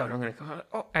 Yeah, but I'm gonna go.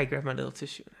 Oh, I grab my little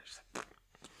tissue and I just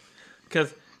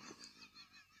because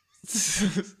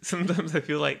sometimes I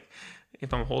feel like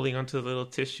if I'm holding onto the little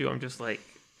tissue, I'm just like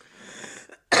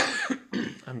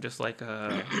I'm just like Do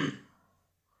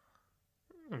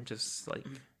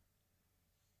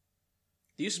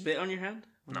you spit on your hand?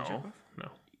 When you jack no, off? no.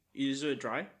 You just do it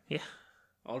dry? Yeah,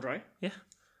 All dry? yeah.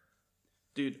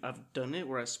 Dude, I've done it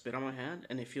where I spit on my hand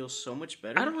and it feels so much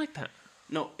better. I don't like that.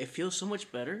 No, it feels so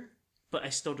much better, but I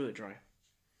still do it dry.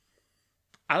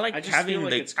 I just feel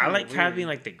like it's kinda having weird.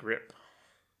 like the grip.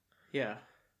 Yeah.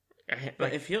 I,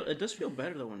 But like, it does feel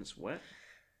better though when it's wet.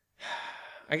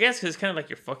 I guess 'cause it's kind of like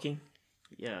you're fucking.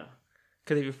 Yeah.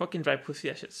 Because if you're fucking dry pussy,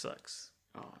 that shit sucks.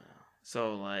 Oh, yeah.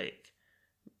 So like,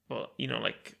 well, you know,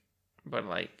 like, but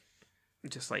like,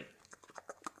 just like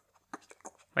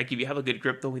if you have a good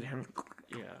grip though, we have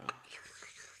Yeah.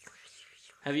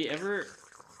 Have you ever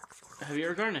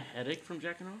gotten a headache from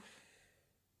jacking off?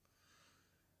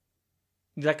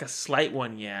 like a slight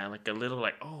one, yeah, like a little,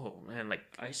 like oh man, like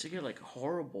I used to get like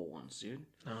horrible ones, dude.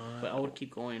 no, But I would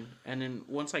keep going, and then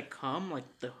once I come, like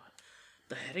the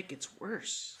headache gets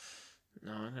worse.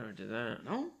 no, I never did that.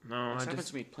 No, No, it's I happened just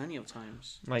to me plenty of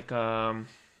times. like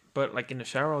but like in the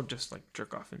shower, I'll just like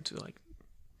jerk off into like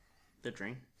The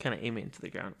drain. kind of aim it into the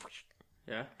ground.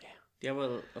 Yeah. Yeah. Do you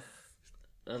have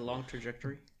a long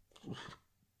trajectory?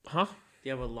 Huh? Do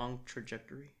you have a long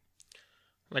trajectory?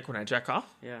 Like when I jack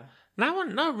off? Yeah.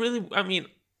 Not really. I mean,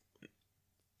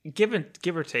 give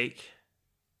or take.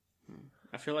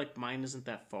 I feel like mine isn't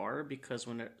that far because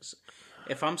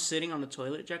if I'm sitting on the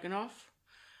toilet jacking off,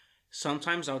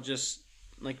 sometimes I'll just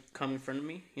like come in front of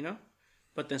me, you know?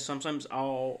 But then sometimes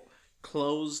I'll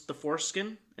close the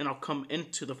foreskin and I'll come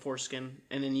into the foreskin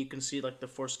and then you can see like the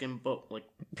foreskin like,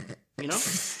 you know,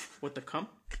 with the cum.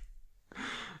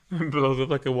 Blows up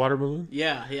like a water balloon.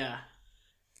 Yeah, yeah.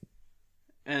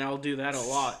 And I'll do that a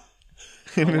lot.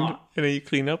 And lot. then you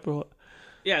clean up or what?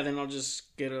 Yeah, then I'll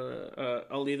just get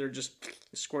I'll either just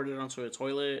squirt it onto a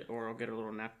toilet or I'll get a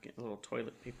little napkin, a little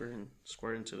toilet paper and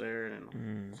squirt it into there and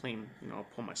I'll clean, I'll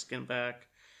pull my skin back.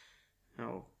 And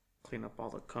I'll clean up all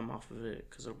the cum off of it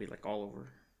because it'll be like all over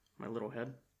my little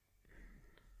head.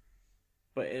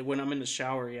 But when I'm in the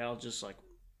shower, yeah, I'll just like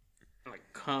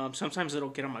cum. Sometimes it'll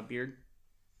get on my beard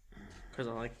because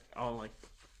I'll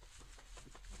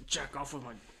jack off with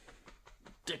my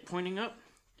dick pointing up.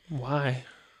 Why?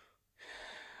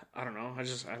 I don't know.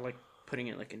 I like putting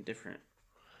it like in different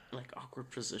like awkward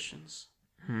positions.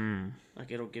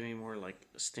 Like it'll give me more like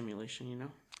stimulation, you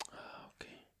know?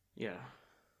 Okay. Yeah.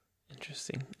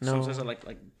 Interesting. No. Sometimes I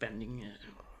like bending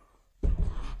it.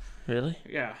 Really?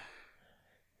 Yeah.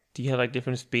 Do you have like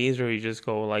different speeds or you just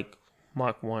go like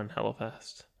Mach 1 hella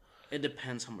fast? It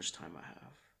depends how much time I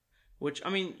have. Which, I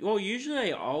mean, well,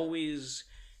 usually I always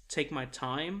take my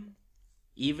time,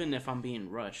 even if I'm being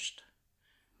rushed.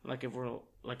 Like if we're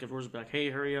like, hey,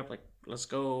 hurry up, like let's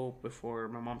go before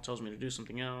my mom tells me to do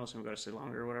something else and we gotta stay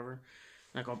longer or whatever.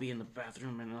 Like I'll be in the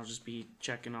bathroom and I'll just be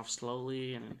checking off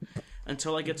slowly and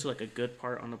until I get to like a good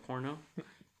part on the porno,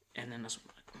 and then that's when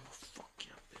I'm like, oh fuck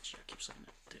yeah, bitch, I keep sucking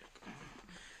that dick.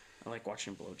 I like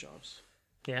watching blowjobs.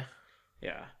 Yeah.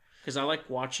 Yeah, because I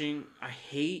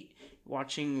hate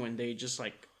watching when they just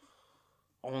like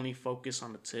only focus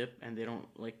on the tip and they don't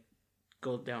like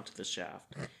go down to the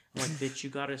shaft. I'm like, bitch, you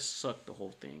gotta suck the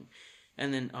whole thing.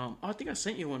 And then, I think I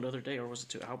sent you one the other day, or was it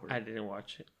to Albert? I didn't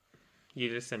watch it. You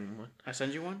just sent me one. I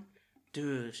sent you one?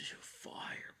 Dude, she was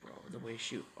fire, bro. The way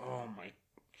oh my.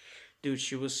 Dude,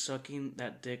 she was sucking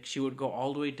that dick. She would go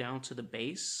all the way down to the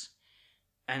base,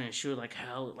 and then she would like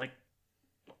hell, like,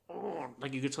 oh,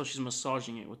 like you could tell she's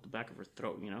massaging it with the back of her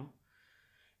throat, you know?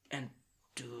 And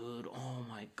dude, oh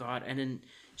my god. And then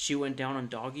she went down on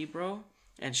doggy, bro,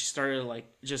 and she started like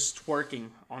just twerking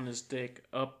on his dick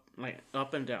up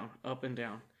and down,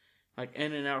 like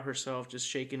in and out herself, just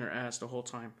shaking her ass the whole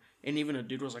time. And even a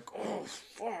dude was like, oh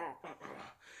fuck.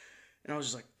 And I was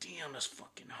just like, damn, that's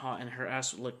fucking hot. And her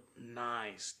ass looked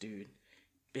nice, dude.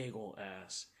 Big old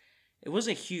ass. It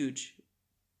wasn't huge.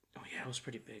 Oh yeah, it was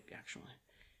pretty big actually.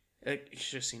 You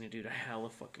should have seen it, dude. I hella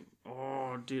fucking...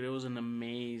 Oh, dude, it was an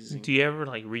amazing... Do you ever,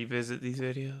 like, revisit these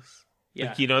videos? Yeah.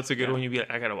 Like, you know it's a good one, you'd be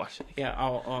like, I gotta watch it. Yeah,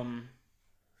 I'll,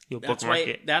 You'll bookmark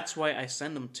it. That's why I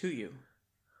send them to you.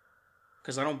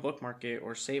 Because I don't bookmark it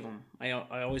or save them. I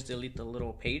always delete the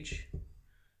little page.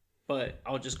 But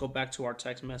I'll just go back to our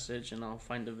text message and I'll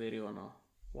find the video and I'll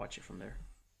watch it from there.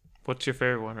 What's your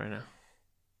favorite one right now?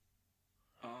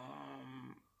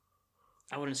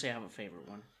 I wouldn't say I have a favorite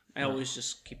one. I always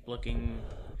just keep looking,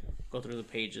 go through the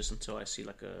pages until I see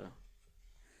like a...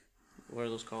 What are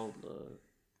those called?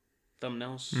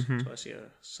 Thumbnails. Mm-hmm. So I see a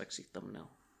sexy thumbnail.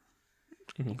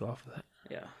 And you go off of that.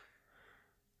 Yeah.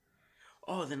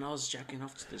 Oh, then I was jacking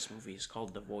off to this movie. It's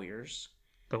called The Voyeurs.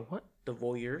 The what? The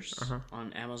Voyeurs Uh-huh.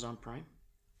 on Amazon Prime.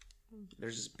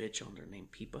 There's this bitch on there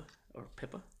named Pippa.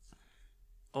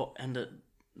 Oh, and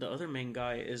the other main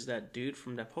guy is that dude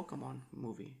from that Pokemon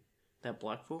movie. That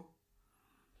black fool.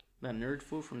 That nerd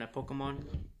fool from that Pokemon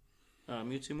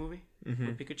Mewtwo movie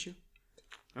with Pikachu.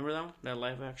 Remember that one? That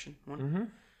live action one? Mm-hmm.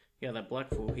 Yeah, that black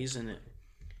fool. He's in it.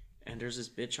 And there's this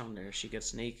bitch on there. She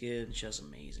gets naked and she has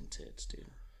amazing tits, dude.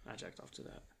 I jacked off to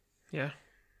that. Yeah.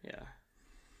 Yeah.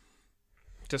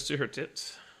 Just to her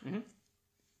tits. Mm-hmm.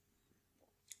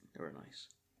 They were nice.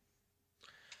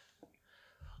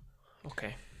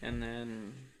 Okay. And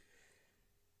then...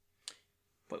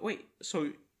 But wait,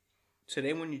 so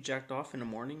today when you jacked off in the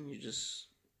morning, you just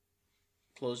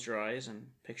closed your eyes and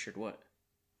pictured what?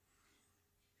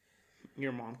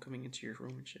 Your mom coming into your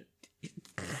room and shit.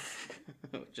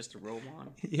 Just a robe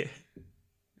on. Yeah.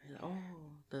 Oh,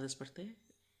 te desperté.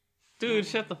 Dude,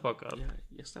 shut the fuck up.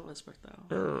 Ya estaba despertado.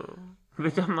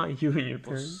 Bitch, I'm not you and your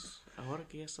parents. Pues, ahora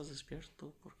que ya estás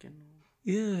despierto, ¿por qué no?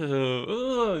 Yeah.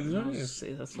 Oh, don't even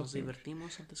say that. Nos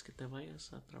divertimos antes que te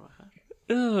vayas a trabajar.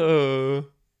 Oh.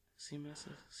 Sí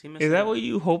me Is that what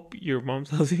you hope your mom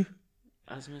tells you?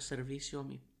 Hazme servicio a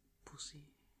mi pussy.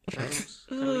 Carlitos.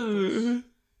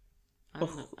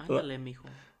 Ándale, mijo.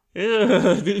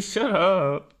 Ew, dude, shut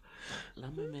up.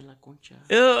 Lámeme la concha.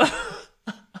 Ew.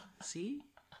 ¿Sí?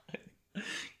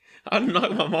 I'd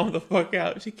knock my mom the fuck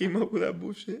out. She came up with that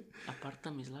bullshit. Aparta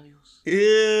mis labios.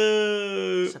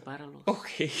 Ew. Sepáralos.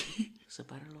 Okay.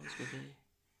 Sepáralos, bebé.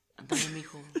 Ándale,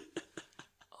 mijo.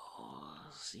 Oh,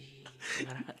 sí.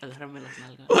 Agárrame las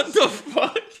nalgas. What the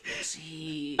fuck?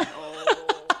 Sí. Oh.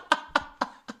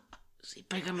 Sí,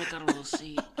 pégame, Carlos.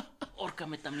 Sí.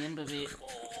 Hórcame también, bebé.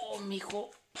 Oh,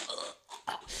 mijo.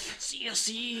 Sí,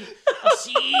 así.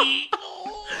 Así.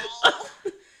 Oh.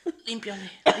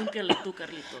 Límpiale tú,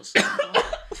 Carlitos.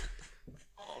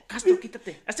 Oh, Castro,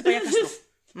 quítate. Hazte para allá, Castro.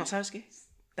 No, ¿sabes qué?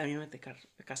 También mete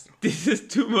Castro. This is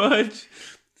too much.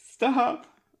 Stop.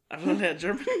 Háblale a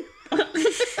German.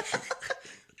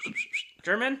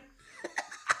 German.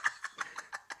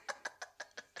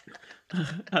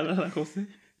 Háblale a José.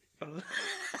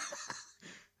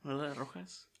 Háblale a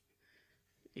Rojas.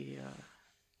 Y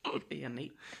a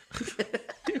Nate.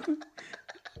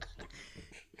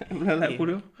 Háblale a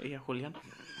Julio. Y a Julián.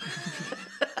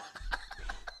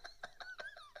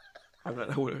 Háblale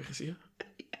a Julio García.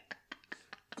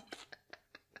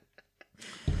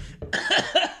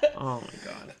 Oh my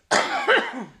god.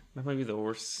 That might be the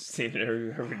worst scenario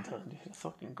you've ever done, dude. That's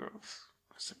fucking gross.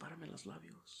 Sepárame los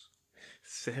labios.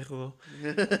 Cerdo.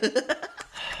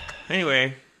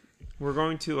 Anyway, we're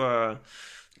going to,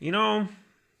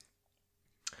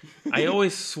 I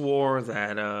always swore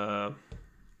that,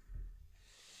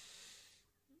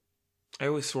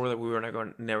 we were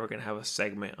never going to have a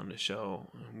segment on the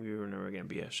show. We were never going to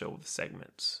be a show with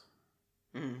segments.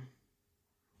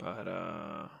 But,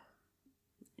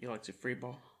 You like to free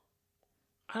ball?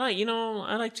 I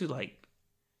like to, like,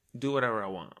 do whatever I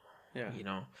want. Yeah. You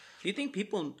know? Do you think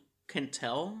people can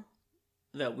tell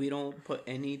that we don't put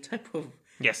any type of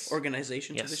Yes.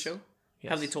 organization to the show?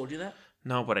 Yes. Have they told you that?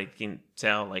 No, but I can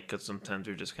tell, like, because sometimes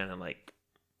we're just kind of, like,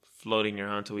 floating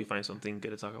around until we find something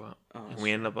good to talk about. Oh, And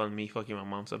we end up on me fucking my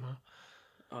mom somehow.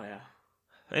 Oh, yeah.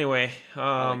 Anyway,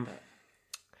 I like that.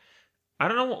 I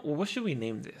don't know, what should we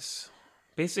name this?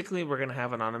 Basically, we're going to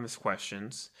have anonymous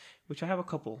questions, which I have a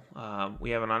couple. We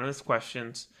have anonymous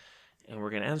questions, and we're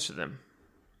going to answer them.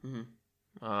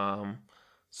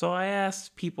 So I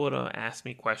asked people to ask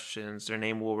me questions. Their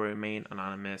name will remain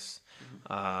anonymous.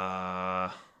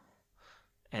 And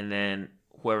then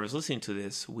whoever's listening to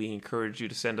this, we encourage you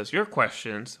to send us your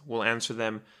questions. We'll answer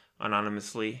them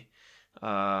anonymously. We're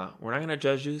not going to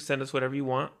judge you. Send us whatever you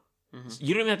want.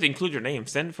 You don't even have to include your name.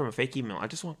 Send it from a fake email. I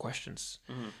just want questions.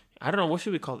 I don't know. What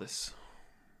should we call this?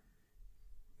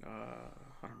 I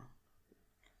don't know.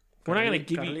 We're not going to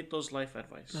give you... Carlitos' life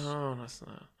advice. No, that's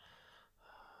not.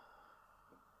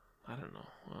 I don't know.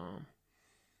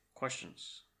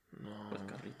 questions No. with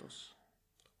Carlitos.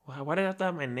 Why did I have to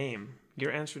have my name?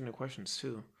 You're answering the questions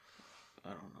too. I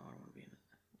don't know. I don't want to be in it.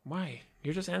 Why?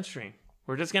 You're just answering.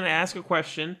 We're just gonna ask a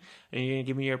question, and you're gonna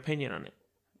give me your opinion on it.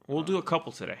 We'll do a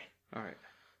couple today. All right.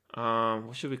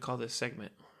 What should we call this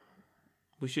segment?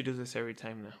 We should do this every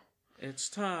time now. It's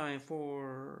time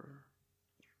for...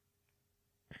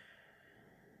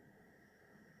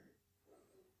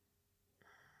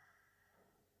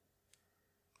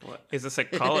 What? Is a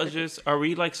psychologist? Are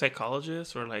we like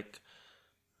psychologists or like?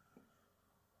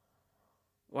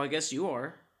 Well, I guess you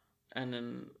are. And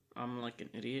then I'm like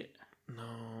an idiot.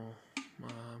 No,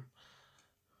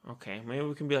 okay, maybe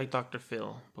we can be like Dr.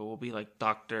 Phil, but we'll be like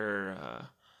Dr.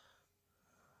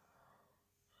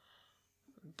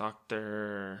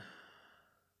 Dr.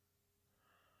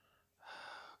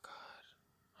 God,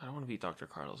 I don't want to be Dr.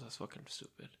 Carlos. That's fucking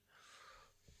stupid.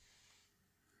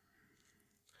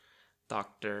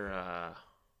 Dr. I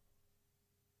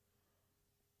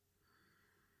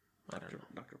don't know.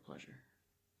 Dr. Pleasure.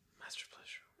 Master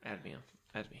Pleasure. Add me on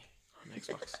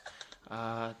Xbox.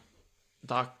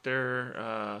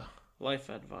 Dr. Life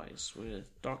advice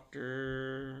with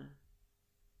Dr.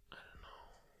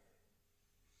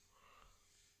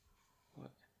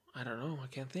 What? I don't know. I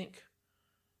can't think.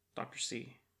 Dr.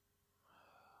 C.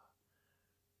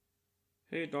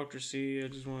 Hey, Dr. C, I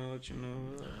just want to let you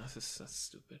know. That's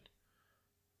stupid.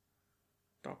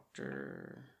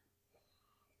 Doctor.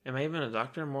 Am I even a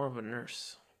doctor? I'm more of a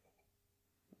nurse.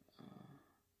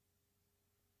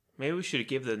 Maybe we should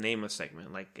give the name a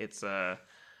segment. Like it's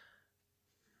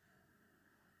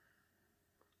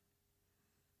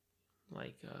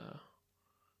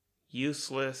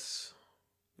useless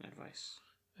advice.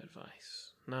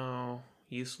 No,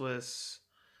 useless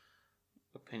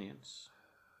opinions.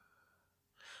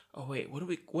 Oh wait, what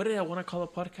did I want to call a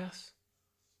podcast?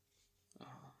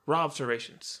 Raw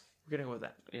observations. We're gonna go with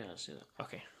that. Yeah, I see that.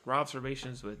 Okay, raw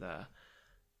observations with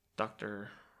Dr.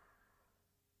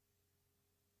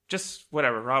 Just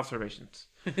whatever, raw observations.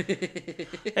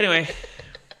 Anyway,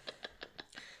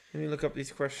 let me look up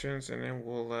these questions and then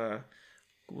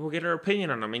we'll get our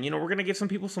opinion on them. And we're gonna give some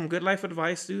people some good life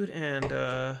advice, dude. And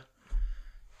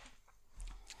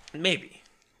maybe,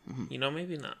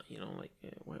 maybe not. Like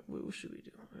what should we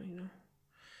do?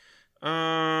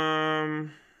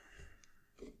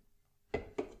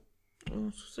 Well,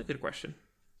 it's a good question.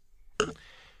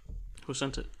 Who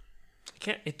sent it?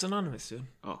 It's anonymous, dude.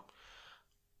 Oh.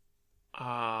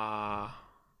 Are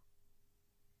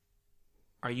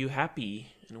you happy,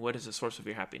 and what is the source of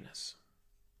your happiness?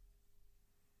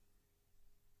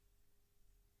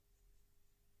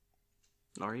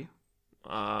 Are you?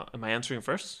 Am I answering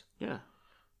first? Yeah.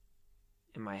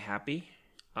 Am I happy?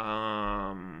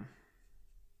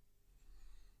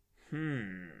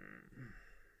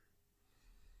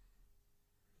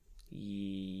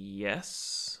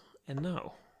 Yes and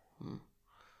no.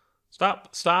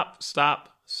 Stop.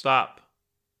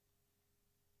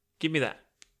 Give me that.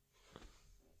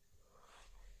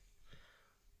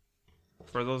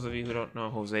 For those of you who don't know,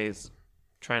 Jose is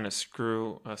trying to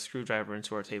screw a screwdriver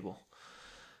into our table.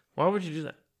 Why would you do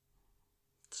that?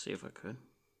 See if I could.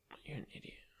 You're an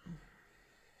idiot.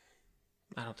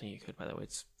 I don't think you could, by the way.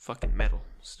 It's fucking metal.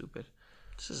 Stupid.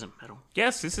 This isn't metal.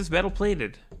 Yes, this is metal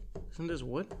plated. Isn't this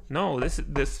wood? No,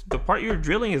 the part you're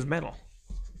drilling is metal.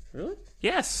 Really?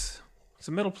 Yes. It's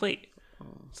a metal plate.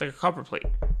 It's like a copper plate.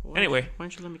 Anyway. Why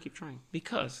don't you let me keep trying?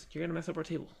 Because you're gonna mess up our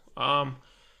table. Am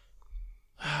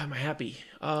I happy?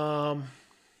 Can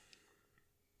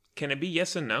it be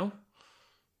yes and no?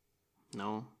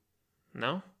 No.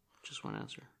 No? Just one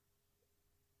answer.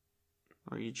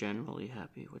 Are you generally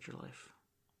happy with your life?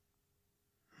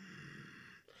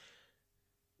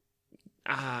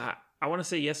 I want to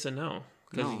say yes and no.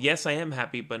 Because yes, I am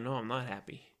happy, but no, I'm not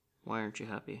happy. Why aren't you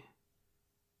happy?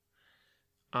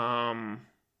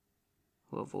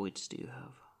 What voids do you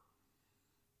have?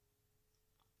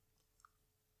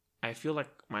 I feel like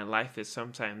my life is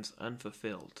sometimes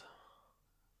unfulfilled.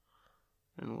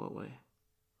 In what way?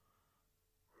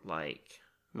 Like...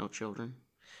 No children?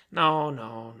 No,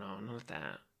 not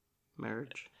that.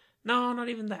 Marriage? No, not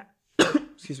even that.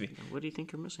 Excuse me. What do you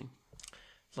think you're missing?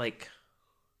 Like,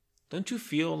 don't you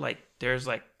feel like there's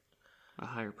like... A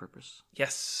higher purpose.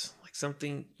 Yes, like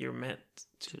something you're meant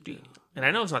to be. do. And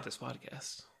I know it's not this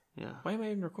podcast. Yeah. Why am I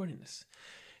even recording this?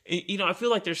 I feel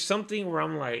like there's something where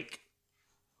I'm like...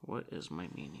 What is my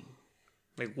meaning?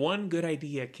 Like, one good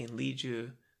idea can lead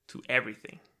you to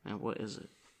everything. And what is it?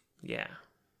 Yeah.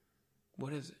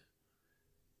 What is it?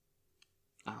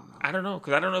 I don't know. I don't know,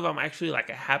 because I don't know if I'm actually, like,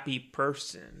 a happy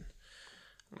person.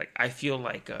 Like, I feel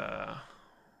like,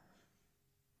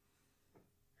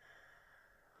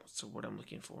 what's the word I'm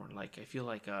looking for? Like I feel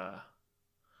like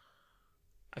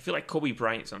Kobe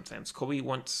Bryant sometimes. Kobe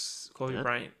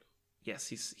Bryant.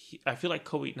 Yes, I feel like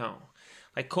Kobe. No,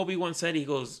 like Kobe once said.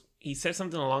 He said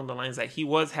something along the lines that he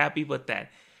was happy, but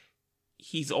that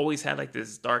he's always had like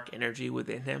this dark energy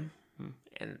within him,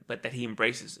 but that he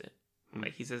embraces it.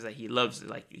 Like he says that he loves it.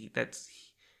 Like he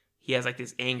has like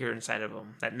this anger inside of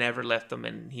him that never left him,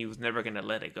 and he was never gonna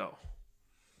let it go.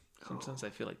 Sometimes I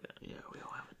feel like that. Yeah, we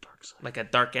all have a dark side. Like a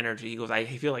dark energy. He goes, I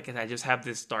feel like I just have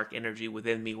this dark energy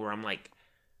within me where I'm like,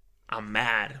 I'm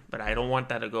mad, but I don't want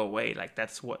that to go away. Like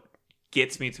that's what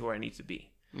gets me to where I need to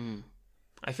be.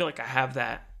 I feel like I have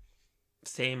that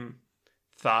same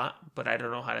thought, but I don't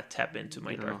know how to tap into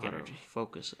my dark energy.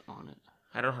 Focus on it.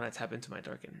 I don't know how to tap into my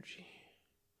dark energy.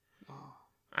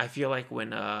 I feel like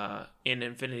when in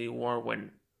Infinity War,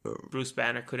 when Bruce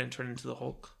Banner couldn't turn into the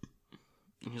Hulk.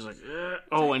 He's like,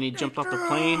 oh, and he jumped off the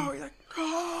plane. He's like,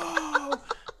 oh,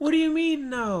 what do you mean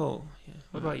no? Yeah.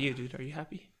 What about you, dude? Are you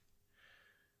happy?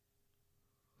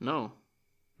 No.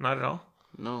 Not at all?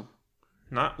 No.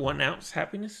 Not 1 ounce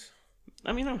happiness?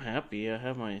 I mean, I'm happy. I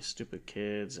have my stupid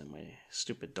kids and my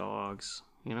stupid dogs,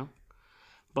 you know?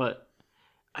 But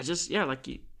I just, I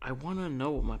want to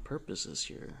know what my purpose is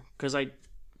here. Because I've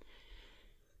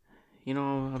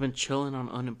been chilling on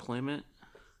unemployment.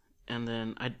 And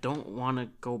then I don't want to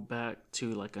go back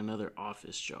to like another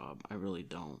office job. I really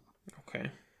don't. Okay.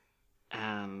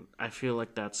 And I feel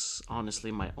like that's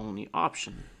honestly my only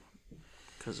option.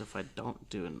 Because if I don't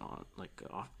do it,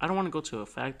 I don't want to go to a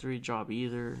factory job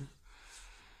either.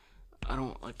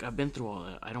 I've been through all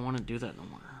that. I don't want to do that no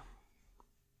more.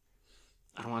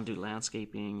 I don't want to do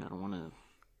landscaping. I don't want to.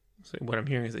 So what I'm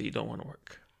hearing is that you don't want to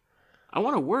work. I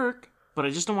want to work, but I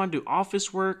just don't want to do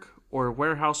office work or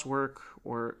warehouse work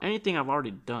or anything I've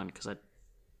already done. Because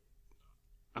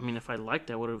I mean, if I liked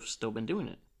it, I would have still been doing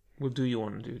it. What do you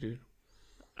want to do, dude?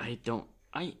 I don't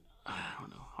know.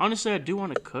 Honestly, I do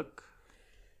want to cook.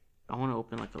 I want to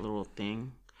open like a little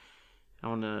thing. I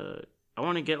want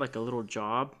to get like a little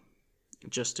job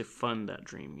just to fund that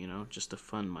dream, just to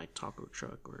fund my taco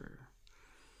truck or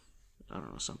I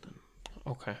don't know, something.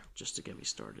 Okay. Just to get me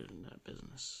started in that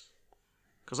business.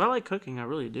 Because I like cooking, I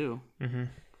really do. Mm-hmm.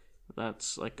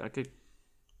 That's like, I could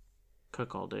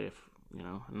cook all day,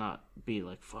 and not be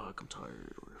like, fuck, I'm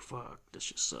tired, or fuck, this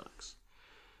just sucks.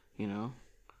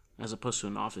 As opposed to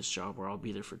an office job where I'll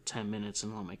be there for 10 minutes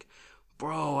and I'm like,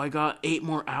 bro, I got 8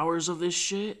 more hours of this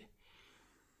shit?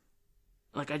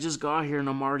 Like, I just got here and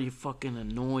I'm already fucking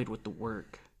annoyed with the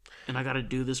work. And I gotta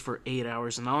do this for 8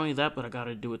 hours. And not only that, but I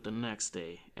gotta do it the next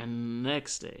day. And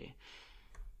next day.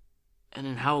 And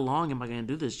then how long am I gonna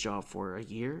do this job for? A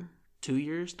year? 2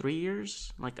 years? 3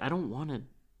 years? Like, I don't want to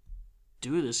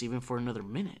do this even for another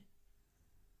minute.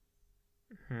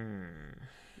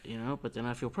 But then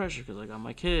I feel pressure because I got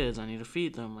my kids. I need to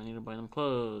feed them. I need to buy them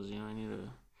clothes. I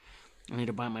need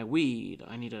to buy my weed.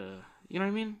 I need to, you know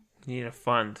what I mean? You need to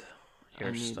fund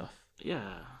your stuff.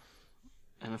 Yeah.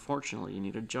 And unfortunately, you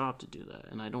need a job to do that.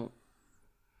 And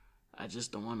I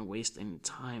just don't want to waste any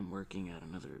time working at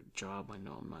another job I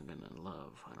know I'm not going to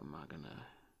love. I'm not going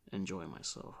to enjoy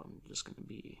myself. I'm just going to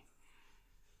be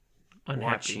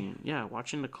unhappy.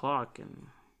 Watching the clock and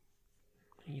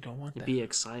you don't want that. Be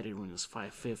excited when it's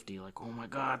 5:50. Like, oh my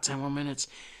God, 10 more minutes.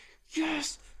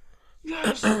 Yes.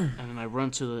 And then I run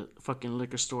to the fucking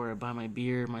liquor store. I buy my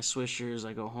beer, my Swishers.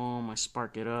 I go home. I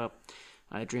spark it up.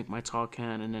 I drink my tall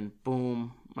can. And then,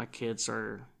 boom, my kids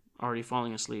are already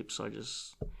falling asleep. So I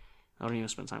don't even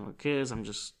spend time with kids. I'm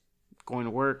just going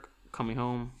to work, coming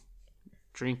home,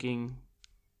 drinking.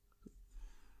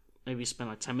 Maybe spend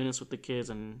like 10 minutes with the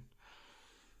kids and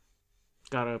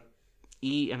gotta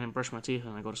eat and then brush my teeth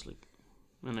and I go to sleep.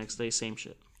 The next day, same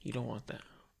shit. You don't want that.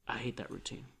 I hate that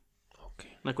routine. Okay.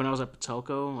 Like when I was at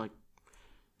Patelco, like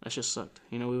that just sucked.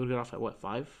 We would get off at what,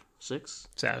 5, 6?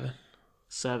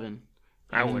 7.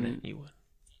 I wouldn't. You would.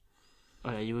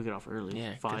 Oh yeah, you would get off early.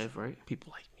 Yeah, 5, right?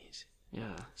 People like music.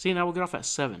 Yeah. See, now we'll get off at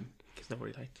 7. Because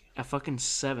nobody liked you. At fucking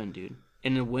 7, dude.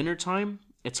 In the wintertime,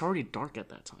 it's already dark at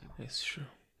that time. It's true.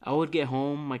 I would get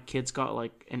home. My kids got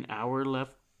like an hour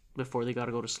left before they got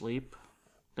to go to sleep.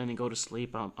 Then they go to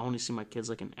sleep. I only see my kids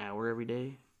like an hour every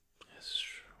day. That's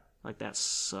true. Like, that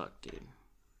sucked, dude.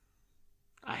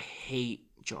 I hate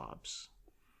jobs.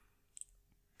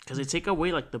 Because they take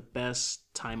away, like, the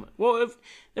best time. Well,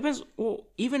 depends. Well,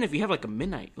 even if you have, like, a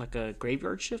midnight, like a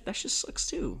graveyard shift, that just sucks,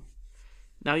 too.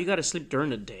 Now you got to sleep during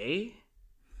the day?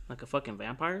 Like a fucking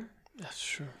vampire? That's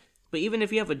true. But even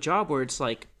if you have a job where it's,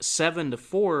 like, 7 to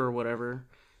 4 or whatever,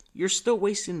 you're still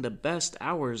wasting the best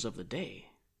hours of the day.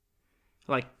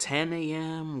 like 10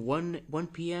 a.m., 1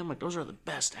 p.m. Like those are the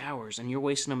best hours, and you're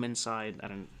wasting them inside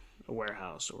at a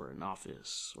warehouse or an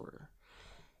office, or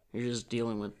you're just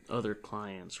dealing with other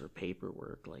clients or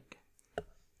paperwork. Like,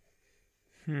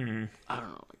 I don't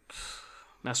know. Like,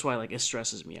 that's why like it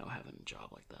stresses me out having a job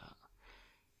like that.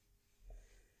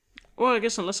 Well, I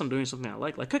guess unless I'm doing something I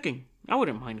like cooking. I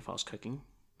wouldn't mind if I was cooking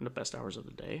in the best hours of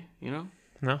the day, you know?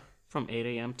 No? From 8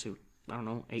 a.m. to, I don't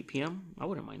know, 8 p.m. I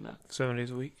wouldn't mind that. 7 days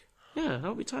a week? Yeah, that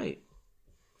would be tight.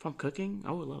 If I'm cooking,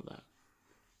 I would love that.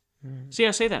 See,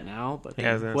 I say that now, but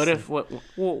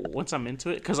once I'm into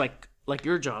it? Because like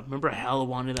your job, remember I hella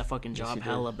wanted that fucking job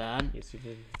hella bad? Yes, you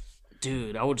did.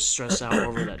 Dude, I would stress out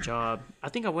over that job. I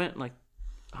think I went like,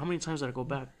 how many times did I go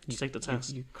back to take the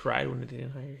test? You cried when it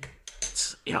didn't hire you.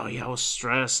 Yeah, I was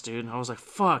stressed, dude. I was like,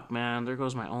 fuck, man, there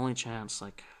goes my only chance.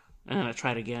 Like, and then I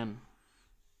tried again.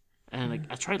 And like,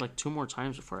 I tried like 2 more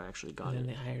times before I actually got it. And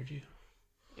then they hired you.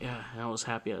 Yeah, and I was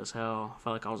happy as hell. I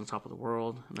felt like I was on top of the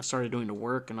world. And I started doing the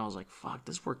work, and I was like, fuck,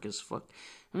 this work is fuck.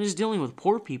 I'm just dealing with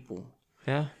poor people.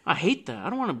 Yeah. I hate that. I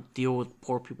don't want to deal with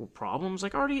poor people problems.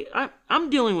 Like, I'm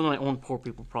dealing with my own poor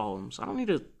people problems. I don't need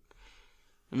to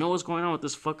know what's going on with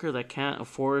this fucker that can't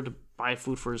afford to buy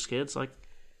food for his kids. Like,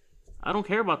 I don't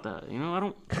care about that. You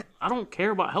know, I don't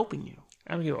care about helping you.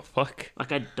 I don't give a fuck.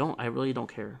 Like, I really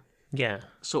don't care. Yeah.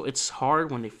 So it's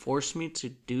hard when they force me to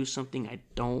do something I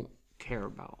don't care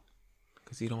about.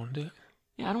 Because you don't want to do it?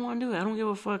 Yeah, I don't want to do it. I don't give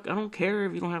a fuck. I don't care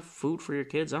if you don't have food for your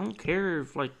kids. I don't care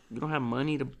if, like, you don't have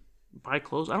money to buy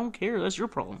clothes. I don't care. That's your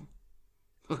problem.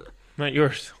 Not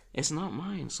yours. It's not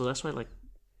mine. So that's why, like,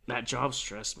 that job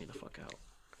stressed me the fuck out.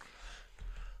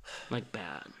 Like,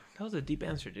 bad. That was a deep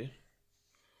answer, dude.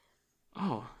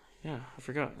 Oh, yeah. I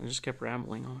forgot. I just kept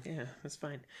rambling on. Yeah, that's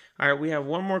fine. All right, we have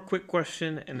one more quick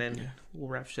question, and then we'll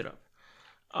wrap shit up.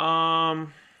 I'll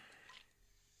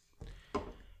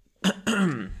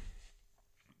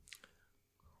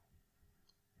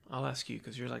ask you,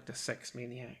 because you're like the sex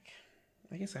maniac.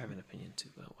 I guess I have an opinion too,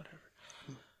 but whatever.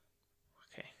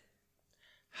 Okay.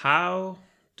 How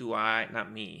do I,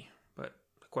 not me, but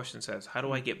the question says, how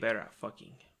do I get better at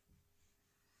fucking?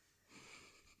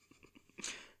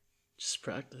 Just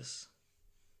practice.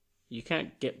 You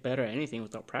can't get better at anything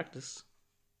without practice.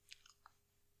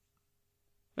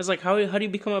 It's like, how do you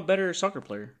become a better soccer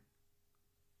player?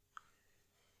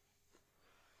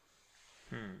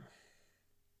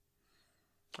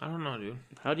 I don't know, dude.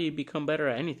 How do you become better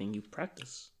at anything? You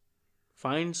practice.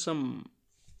 Find some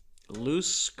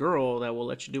loose girl that will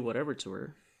let you do whatever to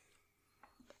her.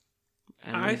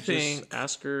 And I just think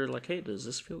ask her, like, hey, does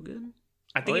this feel good?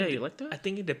 I think you like that? I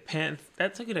think it depends.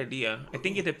 That's a good idea. I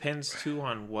think it depends too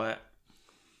on what.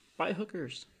 Buy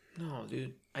hookers. No,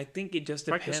 dude. I think it just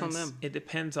Practice depends on them. It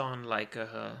depends on like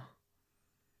it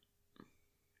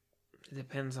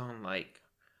depends on like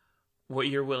what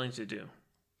you're willing to do.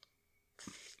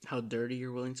 How dirty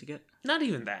you're willing to get? Not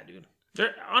even that, dude.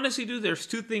 Honestly, dude, there's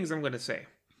 2 things I'm gonna say.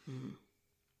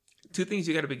 2 things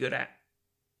you got to be good at,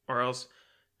 or else.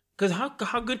 Because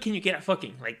how good can you get at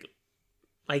fucking?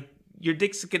 Like your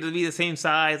dick's gonna be the same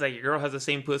size. Like your girl has the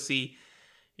same pussy.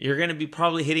 You're gonna be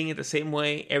probably hitting it the same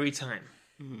way every time.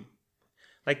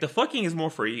 Like the fucking is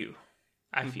more for you.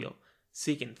 I feel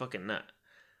so you can fucking nut.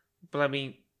 But I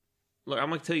mean, look, I'm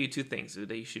gonna tell you 2 things, dude,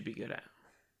 that you should be good at.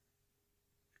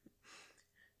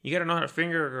 You gotta know how to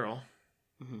finger a girl,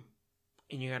 and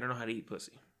you gotta know how to eat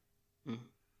pussy.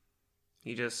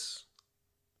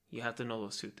 You have to know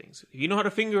those 2 things. If you know how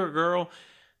to finger a girl,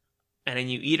 and then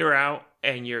you eat her out,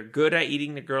 and you're good at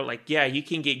eating the girl, like, yeah, you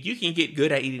can get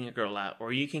good at eating a girl out,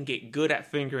 or you can get good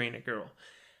at fingering a girl.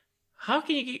 How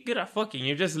can you get good at fucking?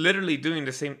 You're just literally doing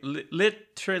the same.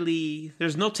 Literally,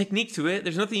 there's no technique to it.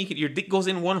 There's nothing you can. Your dick goes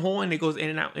in one hole and it goes in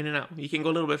and out, in and out. You can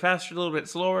go a little bit faster, a little bit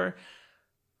slower.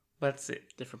 That's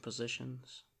it. Different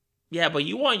positions. Yeah, but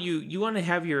you want to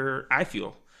have your. I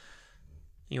feel.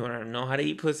 You want to know how to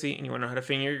eat pussy, and you want to know how to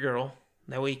finger your girl.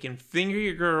 That way, you can finger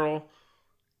your girl,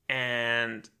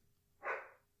 and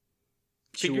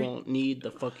She won't need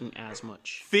the fucking as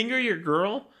much. Finger your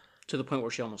girl to the point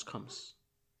where she almost comes.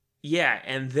 Yeah,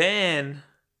 and then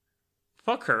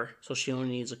fuck her. So she only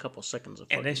needs a couple seconds of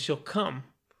fucking. And then she'll come.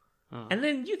 And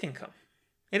then you can come.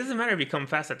 It doesn't matter if you come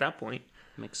fast at that point.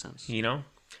 Makes sense. You know?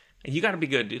 And you gotta be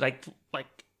good, dude. Like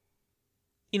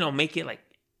you know, make it like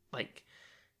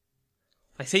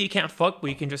say you can't fuck, but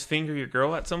you can just finger your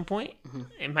girl at some point.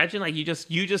 Imagine like you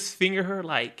just finger her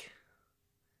like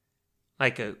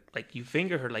you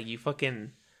finger her like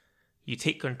you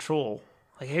take control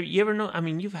Like, have you ever know? I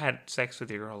mean, you've had sex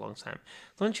with your girl a long time.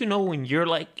 Don't you know when you're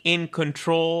like in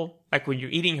control, like when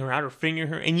you're eating her out or fingering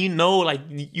her, and you know, like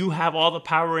you have all the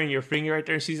power in your finger right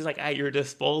there, and she's like at your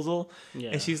disposal,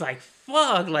 Yeah. and she's like,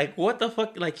 "Fuck!" Like, what the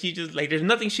fuck? Like, she just like, there's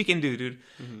nothing she can do, dude,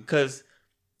 because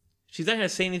she's not gonna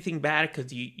say anything bad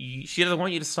because she doesn't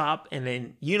want you to stop, and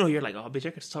then you're like, "Oh, bitch,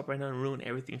 I could stop right now and ruin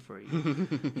everything for you,"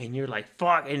 and you're like,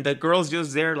 "Fuck!" And the girl's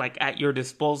just there, like at your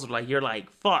disposal, like you're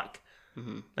like, "Fuck."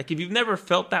 Like, if you've never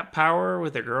felt that power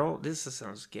with a girl, this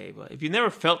sounds gay, but if you've never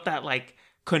felt that, like,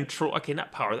 control, okay,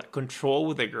 not power, that control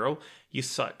with a girl, you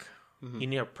suck. You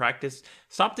need to practice.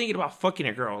 Stop thinking about fucking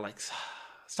a girl. Like,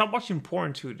 stop watching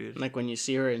porn, too, dude. Like when you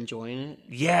see her enjoying it.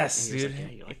 Yes, and you're dude. just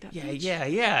like, yeah, you like that?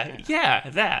 Yeah,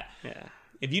 bitch? that. Yeah.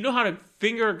 If you know how to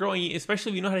finger a girl,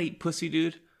 especially if you know how to eat pussy,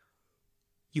 dude,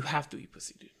 you have to eat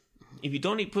pussy, dude. If you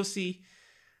don't eat pussy,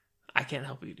 I can't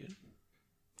help you, dude.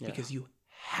 Yeah. Because you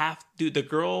have to. The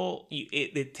girl,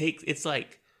 it's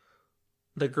like,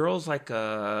 the girl's like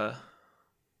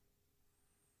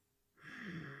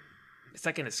it's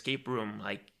like an escape room.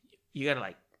 Like, you gotta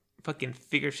like fucking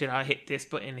figure shit out, hit this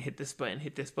button, hit this button,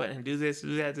 hit this button, do this,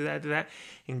 do that, do that, do that,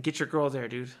 and get your girl there,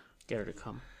 dude. Get her to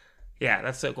come. Yeah,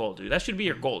 that's the goal, dude. That should be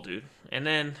your goal, dude. And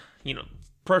then,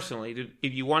 personally, dude,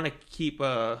 if you want to keep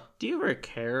Do you ever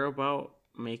care about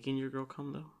making your girl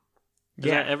come though? Is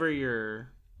Yeah. that ever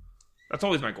your... That's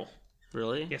always my goal.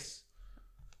 Really? Yes.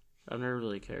 I've never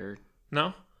really cared.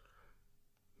 No?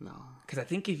 No. Because I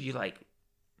think if you, like...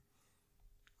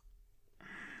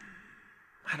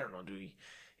 I don't know, dude.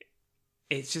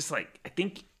 It's just, like... I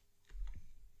think...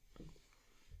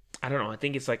 I don't know. I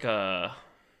think it's like a...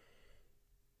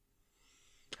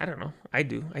 I don't know. I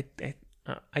do.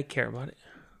 I care about it.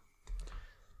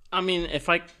 I mean, if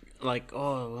I... Like,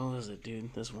 oh, what was it,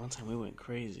 dude? This one time we went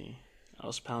crazy. I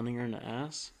was pounding her in the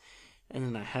ass. And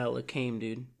then I hella came,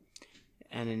 dude.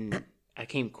 And then I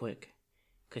came quick.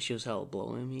 Because she was hella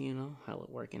blowing me, hella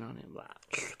working on it.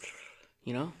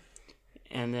 Blah.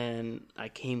 And then I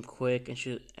came quick. And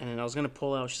then I was going to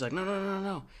pull out. She's like,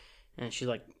 no. And she,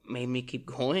 like, made me keep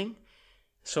going.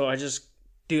 So I just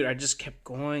kept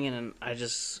going. And then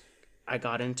I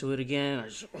got into it again. I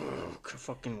just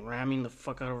fucking ramming the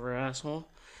fuck out of her asshole.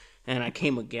 And I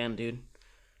came again, dude.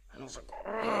 And I was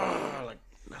like,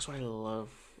 that's why I love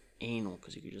anal,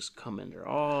 because you could just come in there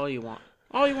all you want.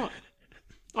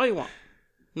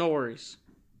 No worries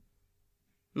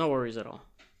at all.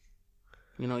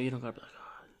 You don't gotta be like,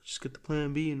 just get the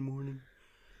plan B in the morning.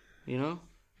 And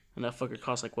that fucker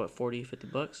costs like what,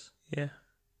 $40-$50? Yeah.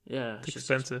 Yeah, It's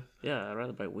expensive. Yeah, I'd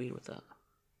rather buy weed with that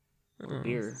or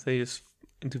beer. So you just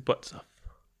into butt stuff.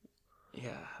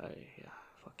 Yeah,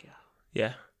 fuck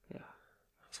yeah. Yeah.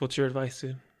 So what's your advice,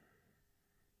 dude?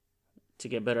 To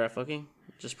get better at fucking,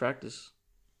 just practice.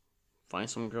 Find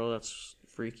some girl that's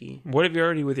freaky. What if you're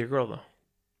already with your girl, though?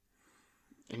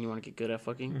 And you want to get good at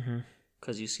fucking?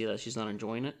 Because you see that she's not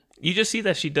enjoying it? You just see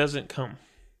that she doesn't come.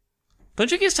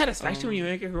 Don't you get satisfaction when you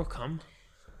make a girl come?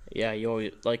 Yeah, you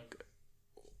always... Like,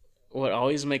 what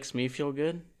always makes me feel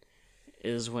good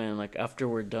is when, like, after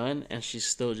we're done and she's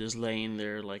still just laying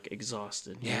there, like,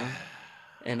 exhausted. You know?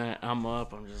 And I'm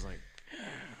up, I'm just like...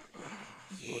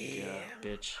 Yeah,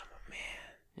 bitch.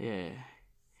 Yeah.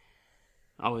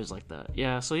 I always like that.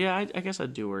 Yeah, so yeah, I guess I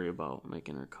do worry about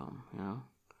making her come,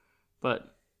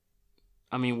 But,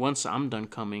 I mean, once I'm done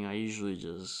coming, I usually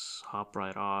just hop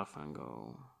right off and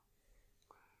go.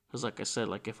 Because like I said,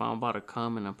 like if I'm about to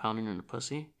come and I'm pounding her in the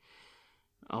pussy,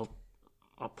 I'll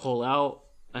pull out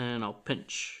and I'll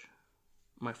pinch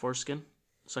my foreskin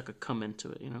so I could come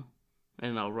into it,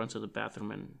 And I'll run to the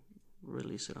bathroom and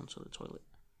release it onto the toilet.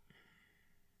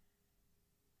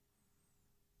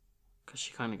 Because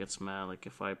she kind of gets mad, like,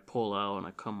 if I pull out and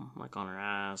I come, like, on her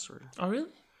ass or... Oh,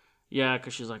 really? Yeah,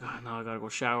 because she's like, now I gotta go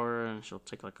shower, and she'll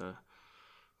take, like, a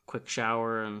quick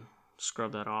shower and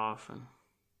scrub that off and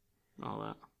all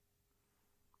that.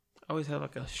 I always have,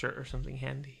 like, a shirt or something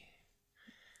handy.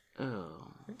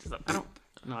 Oh.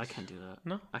 No, I can't do that.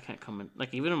 No? I can't come in.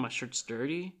 Like, even if my shirt's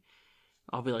dirty,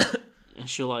 I'll be like... and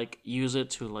she'll, like, use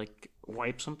it to, like,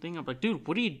 wipe something. I'm like, dude,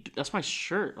 what do you do? That's my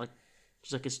shirt. Like,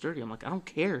 she's like, it's dirty. I'm like, I don't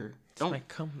care. It's my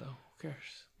cum, though. Who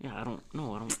cares? Yeah, I don't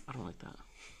like that.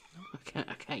 No,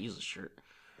 I can't use a shirt.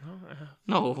 No, I have.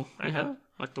 No, I have.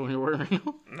 Like the one you're wearing right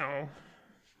now? No.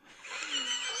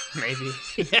 Maybe.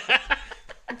 Yeah.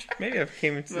 Maybe I've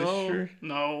came into this shirt.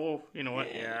 No. You know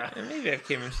what? Yeah. Maybe I've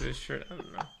came into this shirt. I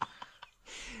don't know.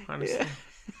 Honestly. Yeah.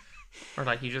 Or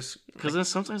like you just... Because then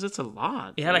sometimes it's a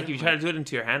lot. Yeah, like if you try to do it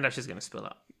into your hand, that's just going to spill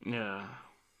out. Yeah.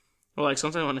 Well, like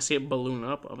sometimes when I see it balloon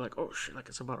up, I'm like, oh shit, like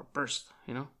it's about to burst,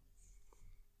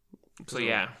 So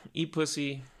yeah, eat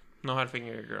pussy. Know how to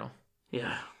finger a girl.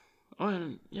 Yeah. Oh,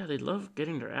 and yeah, they love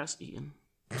getting their ass eaten.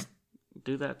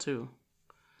 Do that too.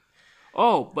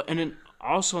 Oh, and then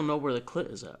also know where the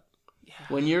clit is at. Yeah.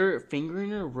 When you're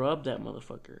fingering her, rub that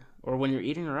motherfucker. Or when you're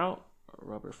eating her out,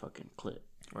 rub her fucking clit.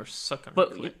 Or suck on her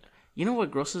But clit. you know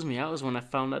what grosses me out is when I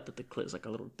found out that the clit is like a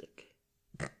little dick.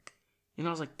 You know,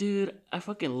 I was like, dude, I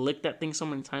fucking licked that thing so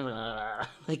many times.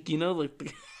 Like you know,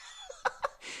 like,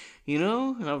 you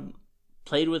know? And I've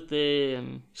played with it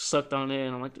and sucked on it.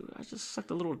 And I'm like, dude, I just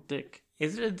sucked a little dick.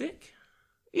 Is it a dick?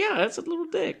 Yeah, that's a little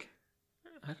dick.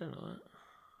 I don't know.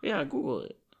 Yeah, Google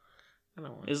it. I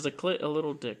don't want Is the clit a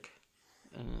little dick?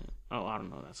 I don't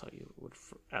know. That's how you would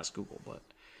ask Google, but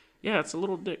yeah, it's a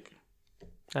little dick.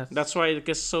 That's why it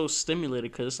gets so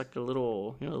stimulated because it's like a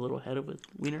little, a little head of a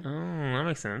wiener. Oh, that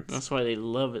makes sense. That's why they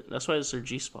love it. That's why it's their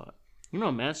G spot. You know,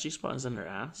 a man's G spot is in their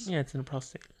ass. Yeah, it's in the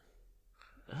prostate.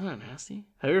 Isn't that nasty?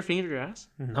 Have you ever fingered your ass?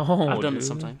 No, I've done it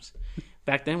sometimes.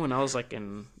 Back then, when I was like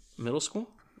in middle school,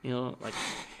 like,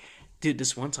 dude,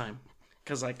 this one time,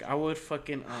 because like I would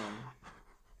fucking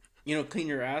clean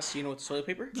your ass, with toilet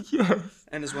paper. Yes.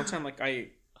 And this one time, like I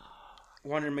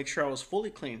wanted to make sure I was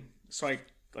fully clean, so I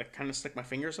like kind of stuck my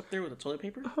fingers up there with the toilet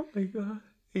paper. Oh my god!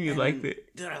 And you liked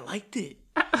it, dude. I liked it.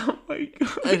 Oh my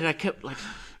god! And I kept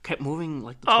moving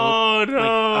like the toilet,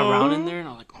 around in there, and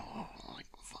I'm like,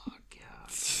 fuck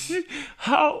yeah.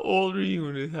 How old are you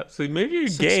when this happened? So maybe you're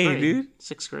gay, grade. dude.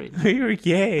 6th grade. Maybe you're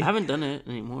gay. I haven't done it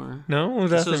anymore. No,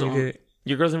 that's what you did.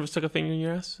 Your girl's never stuck a finger in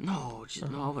your ass? No,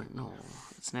 no, I wouldn't. No,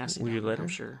 it's nasty. Would you let her? I'm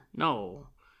sure. No.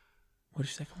 What did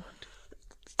you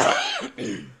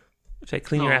say? Should I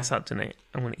clean your ass out tonight?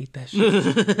 I'm gonna eat that shit.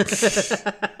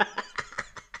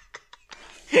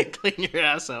 Clean your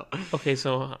ass out. Okay,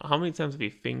 so how many times have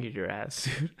you fingered your ass,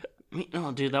 dude?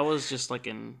 No, dude, that was just like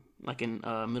in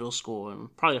middle school and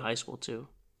probably high school too.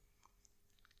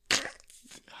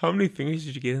 How many fingers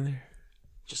did you get in there?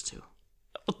 Just 2.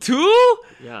 2?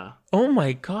 Yeah. Oh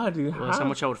my god, dude. Well, that's how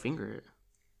much I would finger it.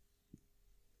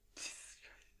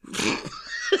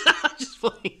 Just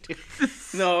playing, dude.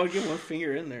 No, I'll get one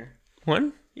finger in there.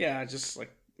 One? Yeah, just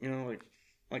like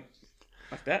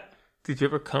that. Did you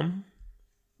ever come?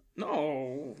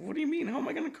 No. What do you mean? How am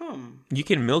I gonna come? You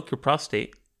can milk your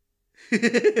prostate. What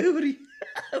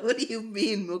do you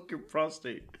mean milk your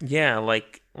prostate? Yeah,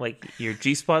 like your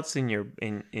G spots in your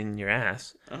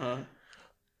ass.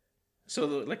 So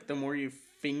the more you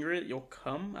finger it, you'll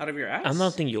come out of your ass. I'm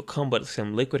not thinking you'll come, but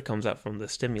some liquid comes out from the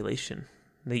stimulation.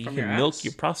 That you can milk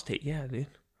your prostate. Yeah, dude.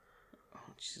 Oh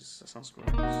Jesus, that sounds gross.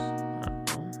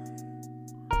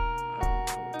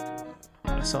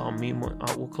 I saw a meme.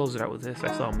 We'll close it out with this.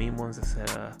 I saw a meme once that said,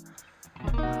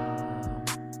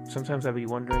 sometimes I be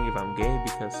wondering if I'm gay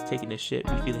because taking a shit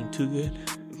be feeling too good.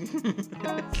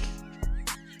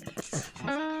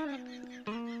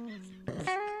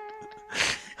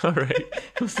 All right.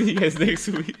 We'll see you guys next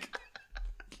week.